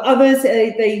lot of others,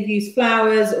 they use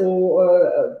flours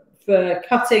or for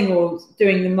cutting or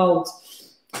doing the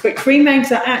molds. But cream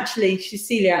eggs are actually, she's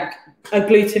celiac, are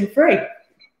gluten-free.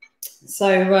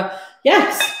 So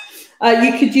yes,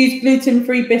 you could use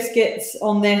gluten-free biscuits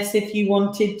on this if you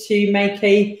wanted to make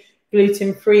a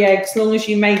gluten-free egg, as long as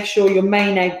you make sure your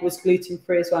main egg was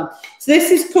gluten-free as well. So this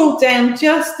is cooled down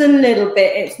just a little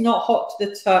bit. It's not hot to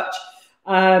the touch.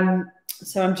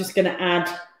 So I'm just going to add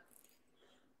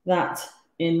that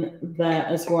in there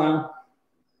as well.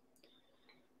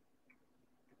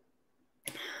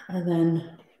 And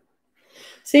then,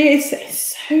 see,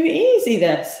 it's so easy,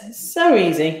 this. It's so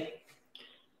easy.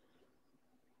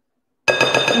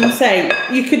 And say,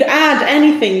 you could add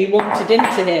anything you wanted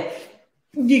into here.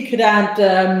 You could add,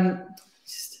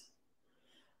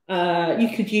 you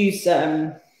could use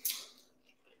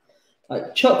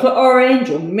like chocolate orange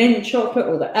or mint chocolate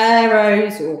or the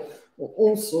arrows or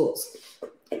all sorts.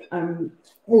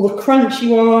 All the crunchy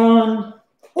one,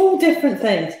 all different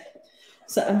things.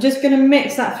 So I'm just going to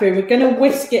mix that through. We're going to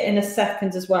whisk it in a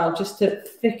second as well, just to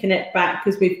thicken it back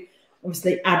because we've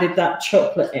obviously added that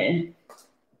chocolate in.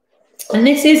 And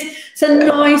this is, it's a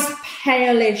nice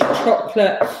palish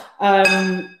chocolate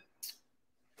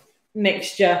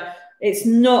mixture. It's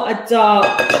not a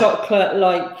dark chocolate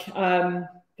like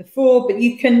before, but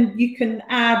you can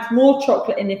add more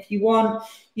chocolate in if you want.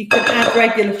 You can add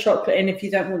regular chocolate in if you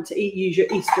don't want to use your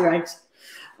Easter eggs.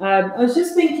 I was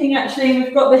just thinking, actually,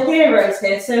 we've got the heroes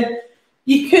here. So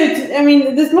you could, I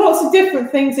mean, there's lots of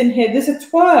different things in here. There's a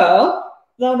twirl.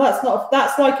 No, that's not,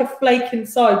 that's like a flake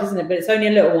inside, isn't it? But it's only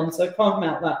a little one, so I can't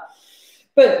melt that.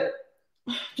 But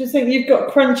just think you've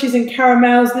got crunchies and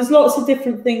caramels. There's lots of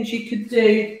different things you could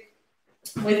do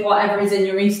with whatever is in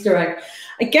your Easter egg.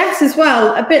 I guess as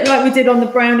well, a bit like we did on the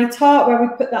brownie tart where we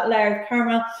put that layer of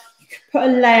caramel, you could put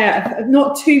a layer of,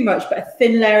 not too much, but a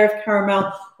thin layer of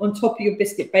caramel on top of your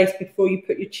biscuit base before you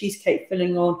put your cheesecake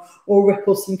filling on, or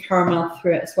ripple some caramel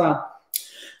through it as well.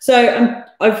 So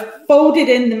I've folded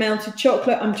in the melted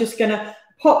chocolate. I'm just going to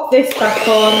pop this back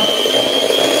on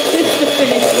just to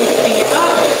finish whisking it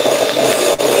up.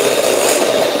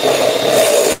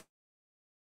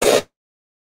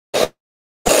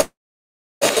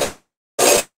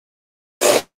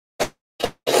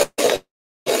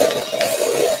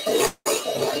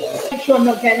 Make sure I'm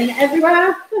not getting it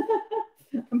everywhere.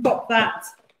 And pop that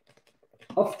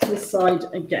off to the side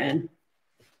again.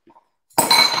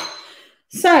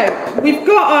 So we've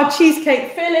got our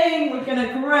cheesecake filling. We're going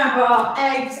to grab our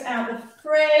eggs out of the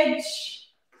fridge.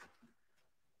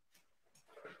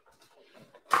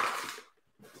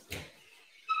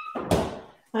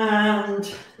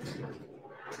 And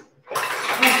a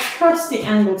trusty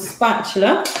angled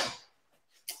spatula.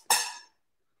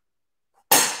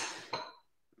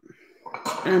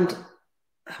 And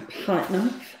a palette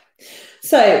knife.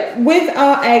 So with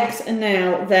our eggs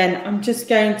now, then I'm just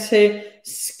going to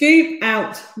scoop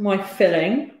out my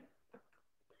filling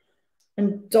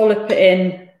and dollop it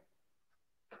in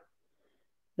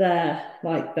there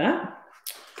like that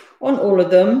on all of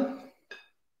them.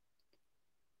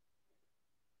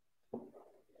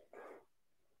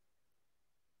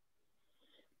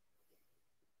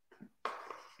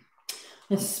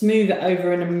 I'll smooth it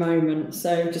over in a moment.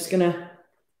 So I'm just going to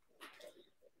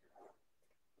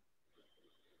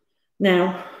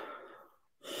now,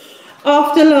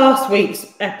 after last week's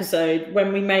episode,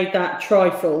 when we made that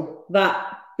trifle,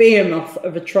 that behemoth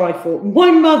of a trifle,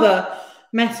 my mother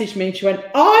messaged me. She went,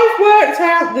 I've worked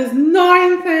out there's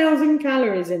 9,000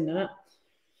 calories in that.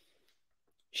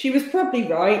 She was probably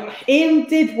right. Ian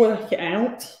did work it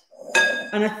out.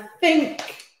 And I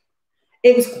think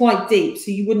it was quite deep,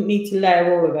 so you wouldn't need to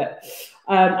layer all of it.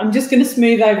 I'm just going to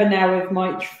smooth over now with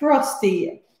my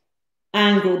trusty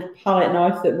angled palette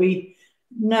knife that we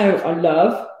know I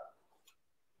love.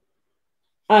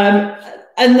 And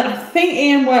I think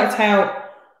Ian worked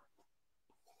out,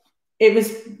 it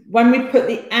was when we put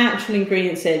the actual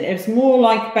ingredients in, it was more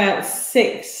like about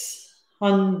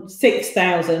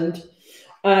 6,000,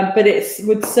 but it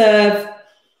would serve,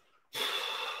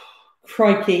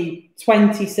 crikey,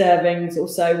 20 servings or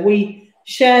so. We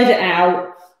shared it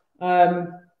out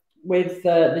with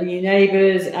the new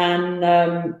neighbours, and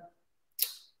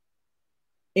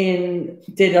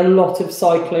did a lot of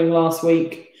cycling last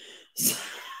week.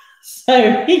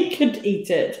 so he could eat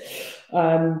it.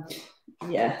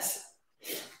 Yes.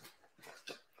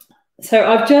 So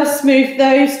I've just smoothed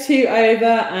those two over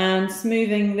and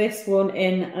smoothing this one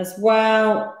in as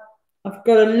well. I've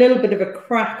got a little bit of a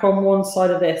crack on one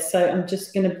side of this, so I'm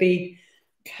just going to be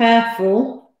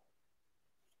careful.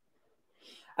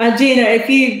 And Gina, I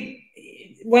think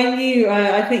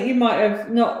you might have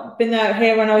not been out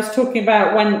here when I was talking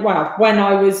about when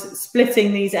I was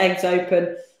splitting these eggs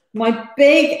open. My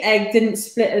big egg didn't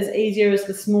split as easier as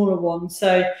the smaller one,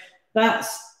 so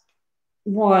that's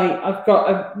why I've got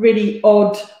a really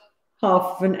odd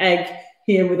half of an egg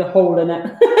here with a hole in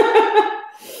it.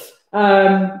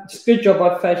 It's a good job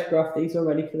I've photographed these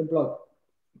already for the blog.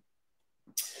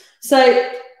 So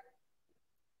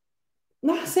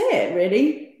that's it,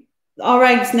 really. Our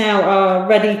eggs now are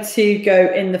ready to go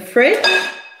in the fridge.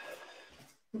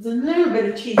 There's a little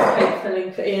bit of cheesecake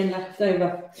filling for Ian left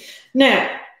over.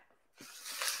 Now,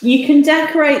 you can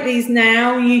decorate these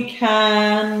now. You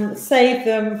can save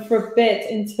them for a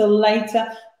bit until later.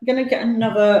 I'm going to get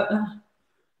another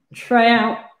tray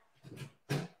out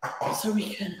so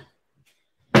we can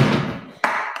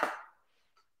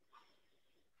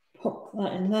pop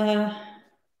that in there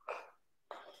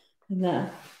and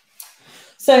there.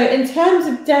 So in terms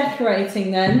of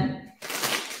decorating then,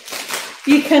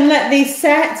 you can let these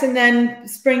set and then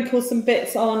sprinkle some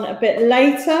bits on a bit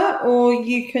later, or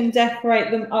you can decorate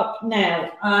them up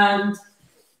now. And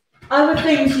other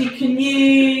things you can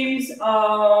use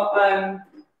are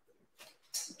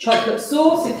chocolate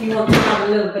sauce if you want to have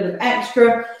a little bit of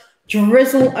extra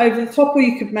drizzle over the top, or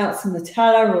you could melt some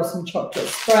Nutella or some chocolate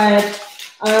spread.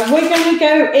 We're going to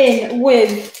go in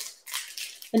with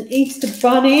an Easter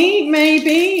bunny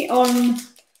maybe on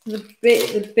the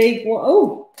big one.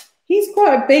 Oh, he's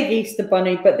quite a big Easter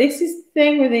bunny, but this is the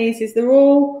thing with these is they're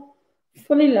all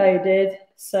fully loaded.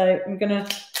 So I'm going to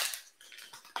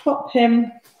pop him.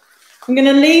 I'm going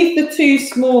to leave the two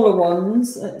smaller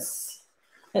ones. Let's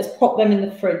pop them in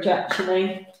the fridge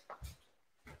actually.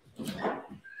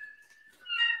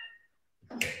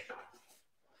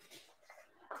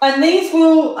 And these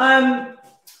will,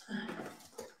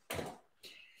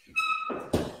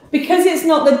 because it's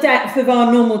not the depth of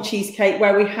our normal cheesecake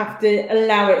where we have to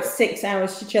allow it 6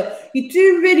 hours to chill. You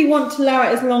do really want to allow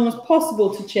it as long as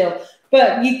possible to chill,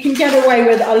 but you can get away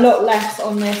with a lot less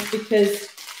on this because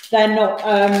they're not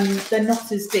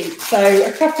as deep. So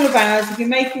a couple of hours, if you're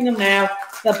making them now,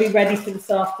 they'll be ready for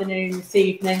this afternoon, this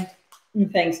evening,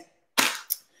 and things.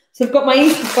 So I've got my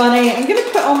Easter bunny. I'm going to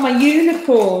put on my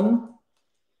unicorn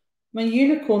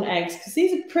eggs because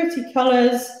these are pretty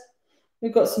colours.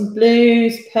 We've got some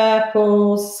blues,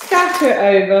 purples, scatter it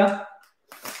over.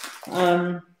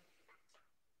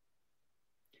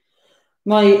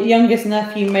 My youngest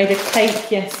nephew made a cake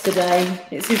yesterday.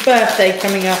 It's his birthday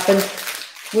coming up, and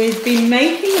we've been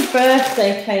making a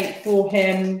birthday cake for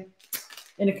him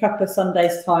in a couple of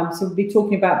Sundays' time. So we'll be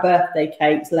talking about birthday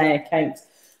cakes, layer cakes.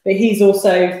 But he's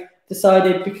also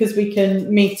decided, because we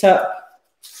can meet up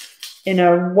in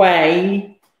a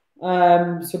way,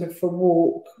 sort of for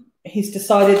walk, he's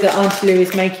decided that Auntie Lou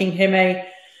is making him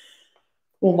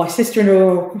my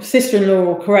sister-in-law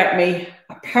will correct me,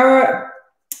 a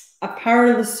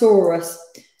Paralosaurus.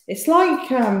 It's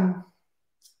like,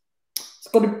 it's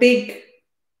got a big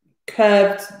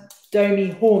curved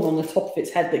domey horn on the top of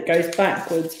its head that goes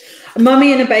backwards. A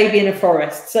mummy and a baby in a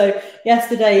forest. So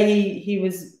yesterday he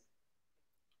was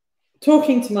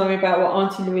talking to Mummy about what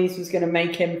Auntie Louise was going to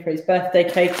make him for his birthday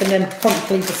cake, and then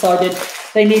promptly decided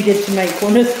they needed to make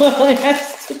one as well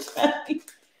yesterday.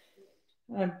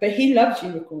 But he loves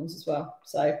unicorns as well,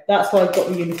 so that's why I've got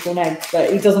the unicorn eggs.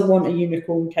 But he doesn't want a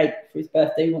unicorn cake for his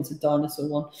birthday; he wants a dinosaur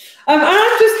one. And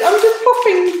I'm just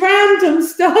popping random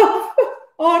stuff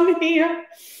on here.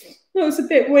 That was a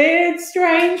bit weird,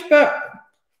 strange, but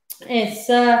it's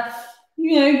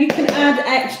you can add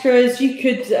extras. You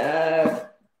could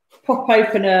pop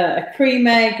open a cream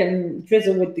egg and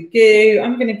drizzle with the goo.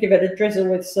 I'm going to give it a drizzle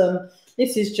with some,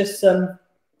 this is just some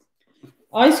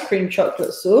ice cream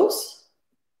chocolate sauce.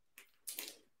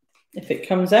 If it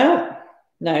comes out.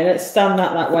 No, let's stand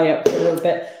that way up for a little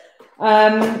bit.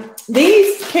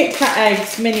 These Kit Kat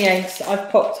eggs, mini eggs, I've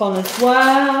popped on as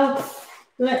well.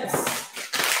 Let's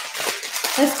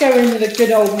go in with a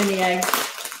good old mini egg.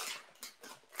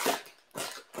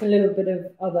 A little bit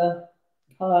of other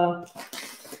colour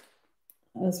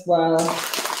as well.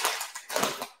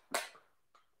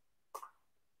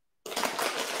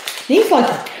 These like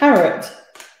a carrot.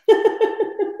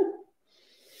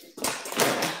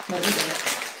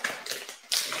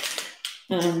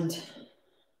 And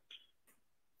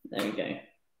there we go.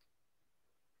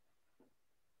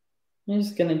 I'm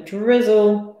just going to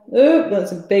drizzle. Oh,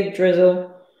 that's a big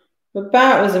drizzle. But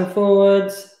backwards and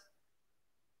forwards.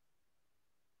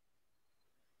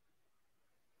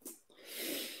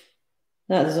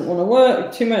 That doesn't want to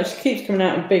work too much. It keeps coming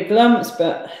out in big lumps,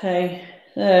 but hey,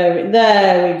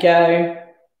 there we go.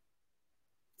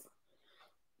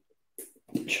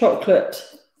 Chocolate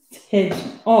hid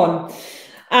on.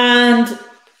 And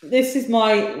this is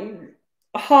my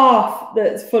half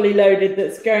that's fully loaded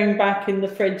that's going back in the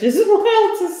fridge as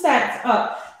well to set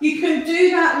up. You can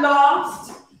do that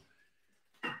last.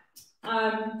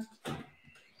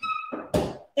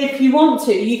 If you want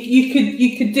to,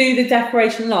 you could do the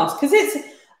decoration last because it's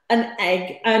an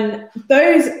egg, and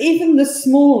those, even the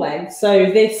small eggs, so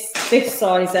this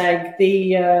size egg,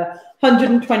 the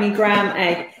 120-gram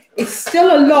egg, is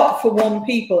still a lot for one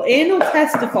people. Ian will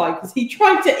testify because he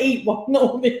tried to eat one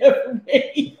all the other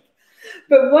week.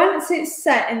 But once it's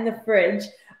set in the fridge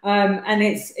and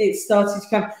it's started to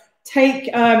come,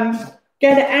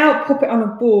 get it out, pop it on a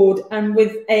board, and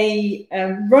with a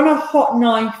run a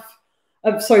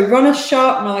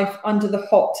sharp knife under the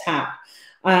hot tap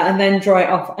and then dry it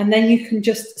off. And then you can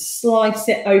just slice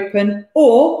it open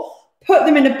or put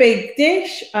them in a big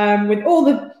dish with all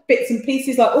the bits and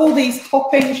pieces, like all these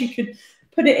toppings. You could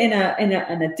put it in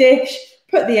a dish,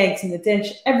 put the eggs in the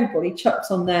dish. Everybody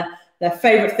chucks on their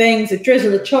favourite things, a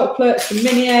drizzle of chocolate, some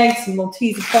mini eggs, some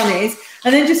Malteser bunnies,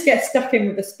 and then just get stuck in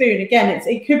with a spoon. Again,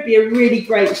 it could be a really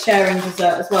great sharing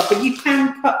dessert as well, but you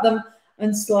can cut them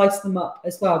and slice them up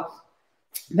as well.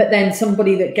 But then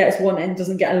somebody that gets one end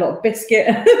doesn't get a lot of biscuit.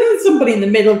 Somebody in the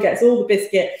middle gets all the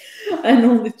biscuit and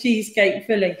all the cheesecake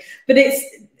filling. But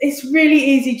it's really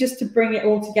easy just to bring it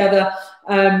all together.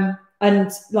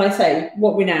 And like I say,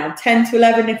 what we're now, 10 to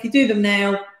 11. If you do them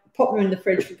now, pop them in the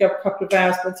fridge for a couple of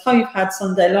hours. By the time you've had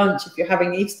Sunday lunch, if you're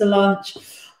having Easter lunch,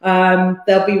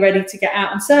 they'll be ready to get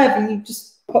out and serve. And you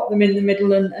just pop them in the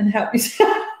middle and help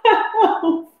yourself.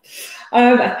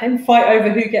 And fight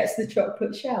over who gets the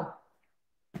chocolate shell.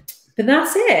 But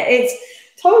that's it.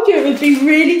 Told you it would be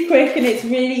really quick, and it's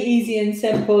really easy and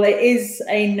simple. It is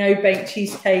a no-bake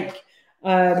cheesecake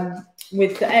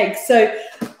with the eggs. So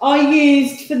I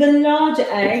used, for the larger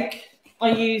egg, I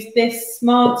used this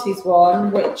Smarties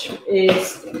one, which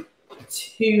is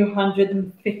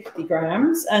 250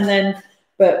 grams. And then,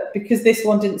 but because this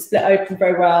one didn't split open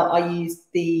very well, I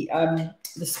used the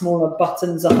smaller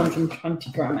Buttons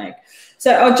 120-gram egg.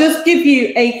 So I'll just give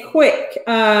you a quick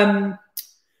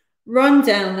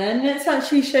rundown then. Let's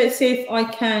actually see if I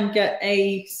can get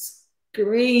a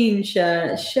screen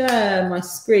share my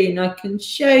screen. I can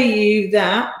show you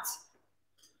that.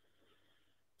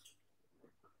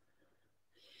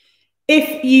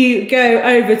 If you go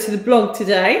over to the blog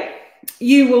today,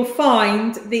 you will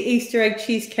find the Easter egg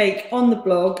cheesecake on the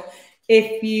blog.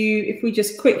 If we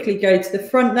just quickly go to the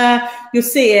front there, you'll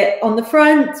see it on the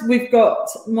front. We've got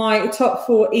my top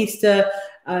 4 Easter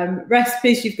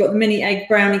recipes. You've got the mini egg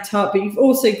brownie tart, but you've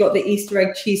also got the Easter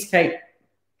egg cheesecake.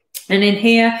 And in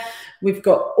here, we've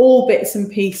got all bits and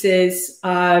pieces.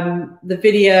 The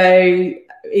video,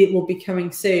 it will be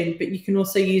coming soon, but you can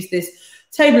also use this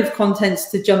table of contents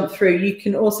to jump through. You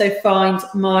can also find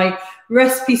my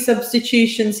recipe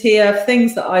substitutions here,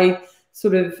 things that I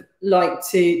sort of like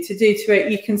to do to it.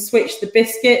 You can switch the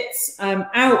biscuits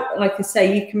out. Like I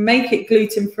say, you can make it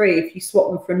gluten-free if you swap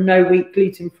them for a no-wheat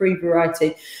gluten-free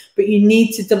variety, but you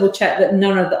need to double check that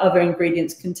none of the other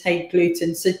ingredients contain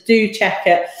gluten. So do check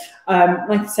it.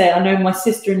 Like I say, I know my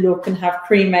sister-in-law can have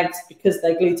cream eggs because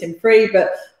they're gluten-free,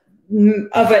 but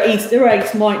other Easter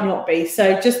eggs might not be.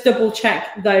 So just double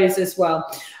check those as well,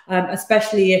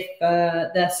 especially if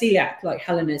they're celiac like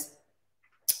Helen is.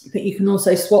 But you can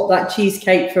also swap that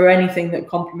cheesecake for anything that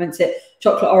complements it,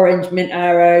 chocolate orange, mint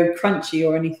arrow, crunchy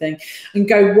or anything, and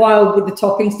go wild with the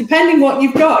toppings, depending what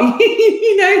you've got.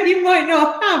 You know, you might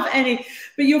not have any,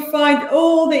 but you'll find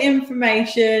all the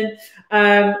information,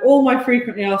 all my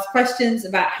frequently asked questions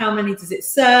about how many does it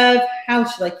serve, how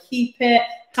should I keep it,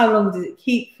 how long does it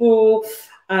keep for,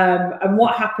 and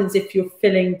what happens if your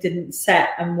filling didn't set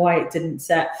and why it didn't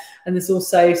set. And there's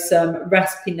also some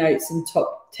recipe notes and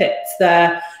top tips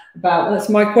there about, let's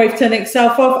microwave turn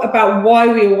itself off, about why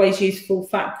we always use full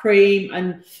fat cream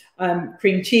and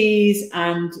cream cheese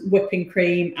and whipping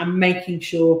cream, and making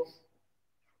sure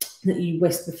that you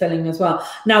whisk the filling as well.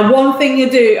 Now, one thing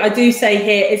I do say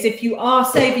here is, if you are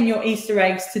saving your Easter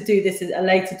eggs to do this at a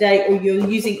later date, or you're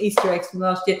using Easter eggs from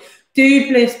last year,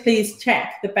 do please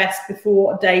check the best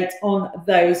before date on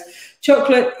those.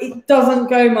 Chocolate, it doesn't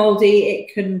go moldy,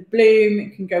 it can bloom,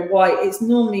 it can go white, it's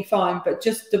normally fine, but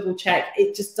just double check.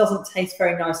 It just doesn't taste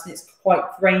very nice, and it's quite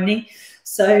grainy.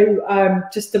 So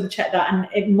just double check that, and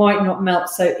it might not melt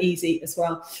so easy as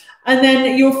well. And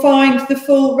then you'll find the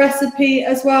full recipe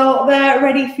as well there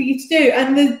ready for you to do.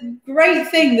 And the great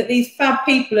thing that these fab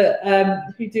people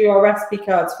who do our recipe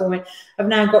cards for me have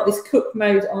now got this cook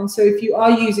mode on. So if you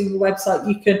are using the website,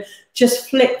 you can just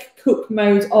flick cook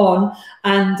mode on,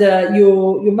 and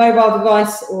your mobile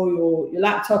device or your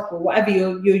laptop or whatever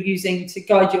you're using to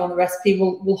guide you on the recipe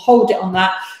will hold it on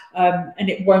that. And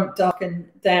it won't darken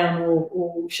down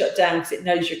or shut down because it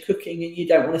knows you're cooking and you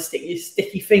don't want to stick your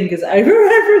sticky fingers over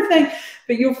everything.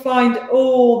 But you'll find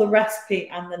all the recipe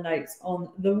and the notes on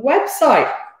the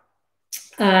website.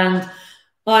 And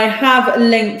I have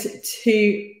linked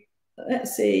to,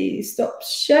 let's see,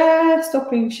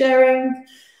 stopping sharing.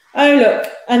 Oh, look,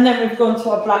 and then we've gone to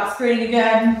our black screen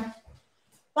again.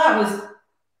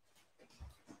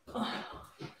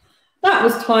 That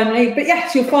was timely, but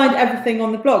yes, you'll find everything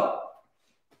on the blog.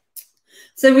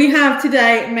 So we have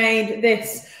today made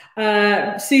this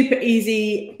super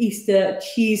easy Easter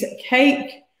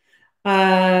cheesecake.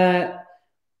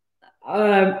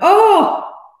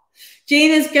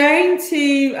 Gina's going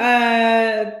to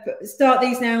start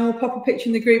these now. We'll pop a picture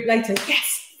in the group later.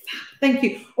 Yes. Thank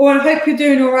you. Oh, I hope you're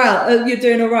doing all right. You're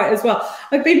doing all right as well.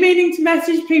 I've been meaning to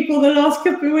message people the last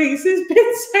couple of weeks. It's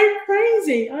been so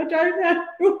crazy. I don't know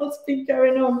what's been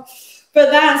going on.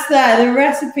 But that's there. The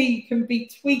recipe can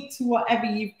be tweaked to whatever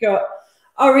you've got.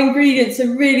 Our ingredients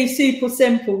are really super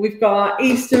simple. We've got our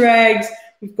Easter eggs.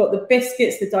 We've got the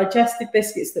biscuits, the digestive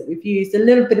biscuits that we've used, a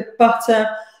little bit of butter.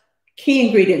 Key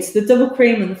ingredients, the double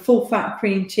cream and the full fat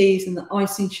cream cheese and the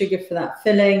icing sugar for that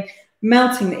filling.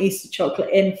 Melting the Easter chocolate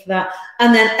in for that,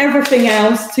 and then everything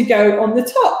else to go on the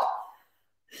top.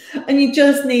 And you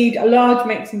just need a large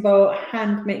mixing bowl, a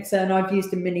hand mixer, and I've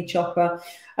used a mini chopper.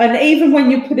 And even when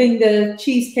you're putting the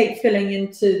cheesecake filling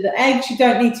into the eggs, you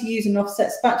don't need to use an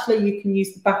offset spatula. You can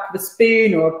use the back of a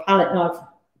spoon or a palette knife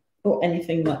or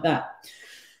anything like that.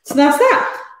 So that's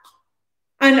that.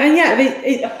 And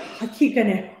yeah, I keep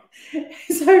going,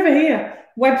 it's over here.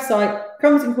 Website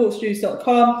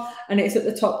crumbsandcorkscrews.com, and it's at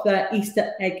the top there,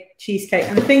 Easter egg cheesecake.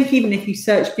 And I think even if you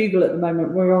search Google at the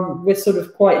moment, we're sort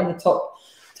of quite in the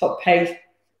top page.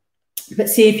 But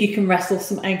see if you can wrestle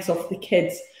some eggs off the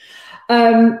kids.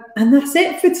 And that's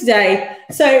it for today.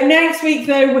 So next week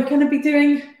though, we're going to be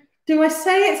doing, do I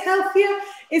say it's healthier?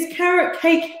 Is carrot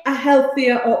cake a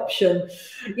healthier option?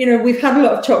 You know, we've had a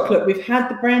lot of chocolate, we've had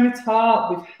the brownie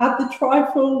tart, we've had the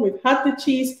trifle, we've had the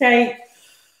cheesecake.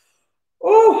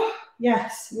 Oh,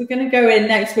 yes, we're going to go in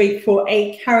next week for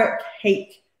a carrot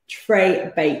cake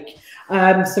tray bake.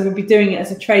 So we'll be doing it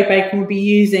as a tray bake, and we'll be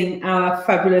using our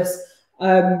fabulous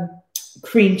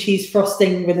cream cheese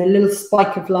frosting with a little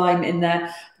spike of lime in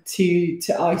there to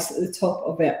ice at the top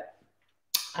of it.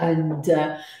 And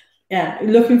yeah,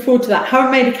 looking forward to that.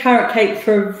 Haven't made a carrot cake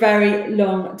for a very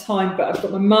long time, but I've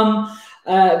got my mum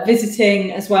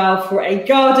visiting as well for a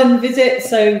garden visit,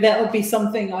 so that'll be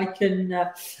something I can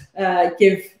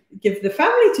give the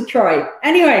family to try.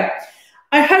 Anyway,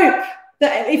 I hope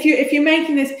that if you're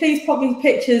making this, please pop me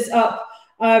pictures up,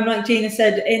 like Gina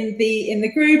said, in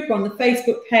the group, on the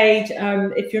Facebook page.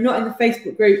 If you're not in the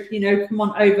Facebook group, you know, come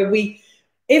on over.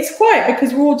 It's quiet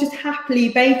because we're all just happily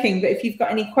baking, but if you've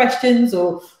got any questions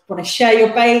or want to share your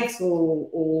bakes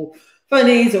or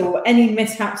funnies or any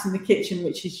mishaps in the kitchen,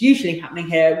 which is usually happening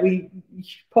here, we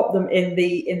pop them in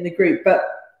the group. But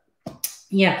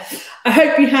yeah, I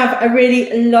hope you have a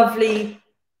really lovely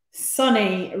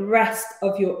sunny rest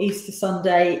of your Easter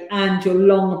Sunday and your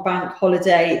long bank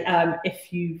holiday,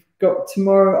 if you've got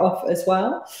tomorrow off as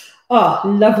well. Oh,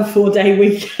 love a 4-day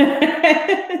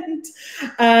weekend.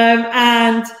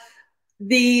 And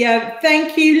the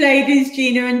thank you, ladies,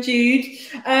 Gina and Jude,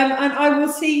 and I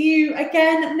will see you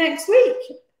again next week.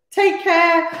 Take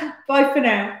care. Bye for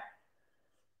now.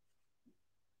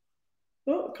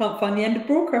 Oh, can't find the end of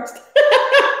broadcast.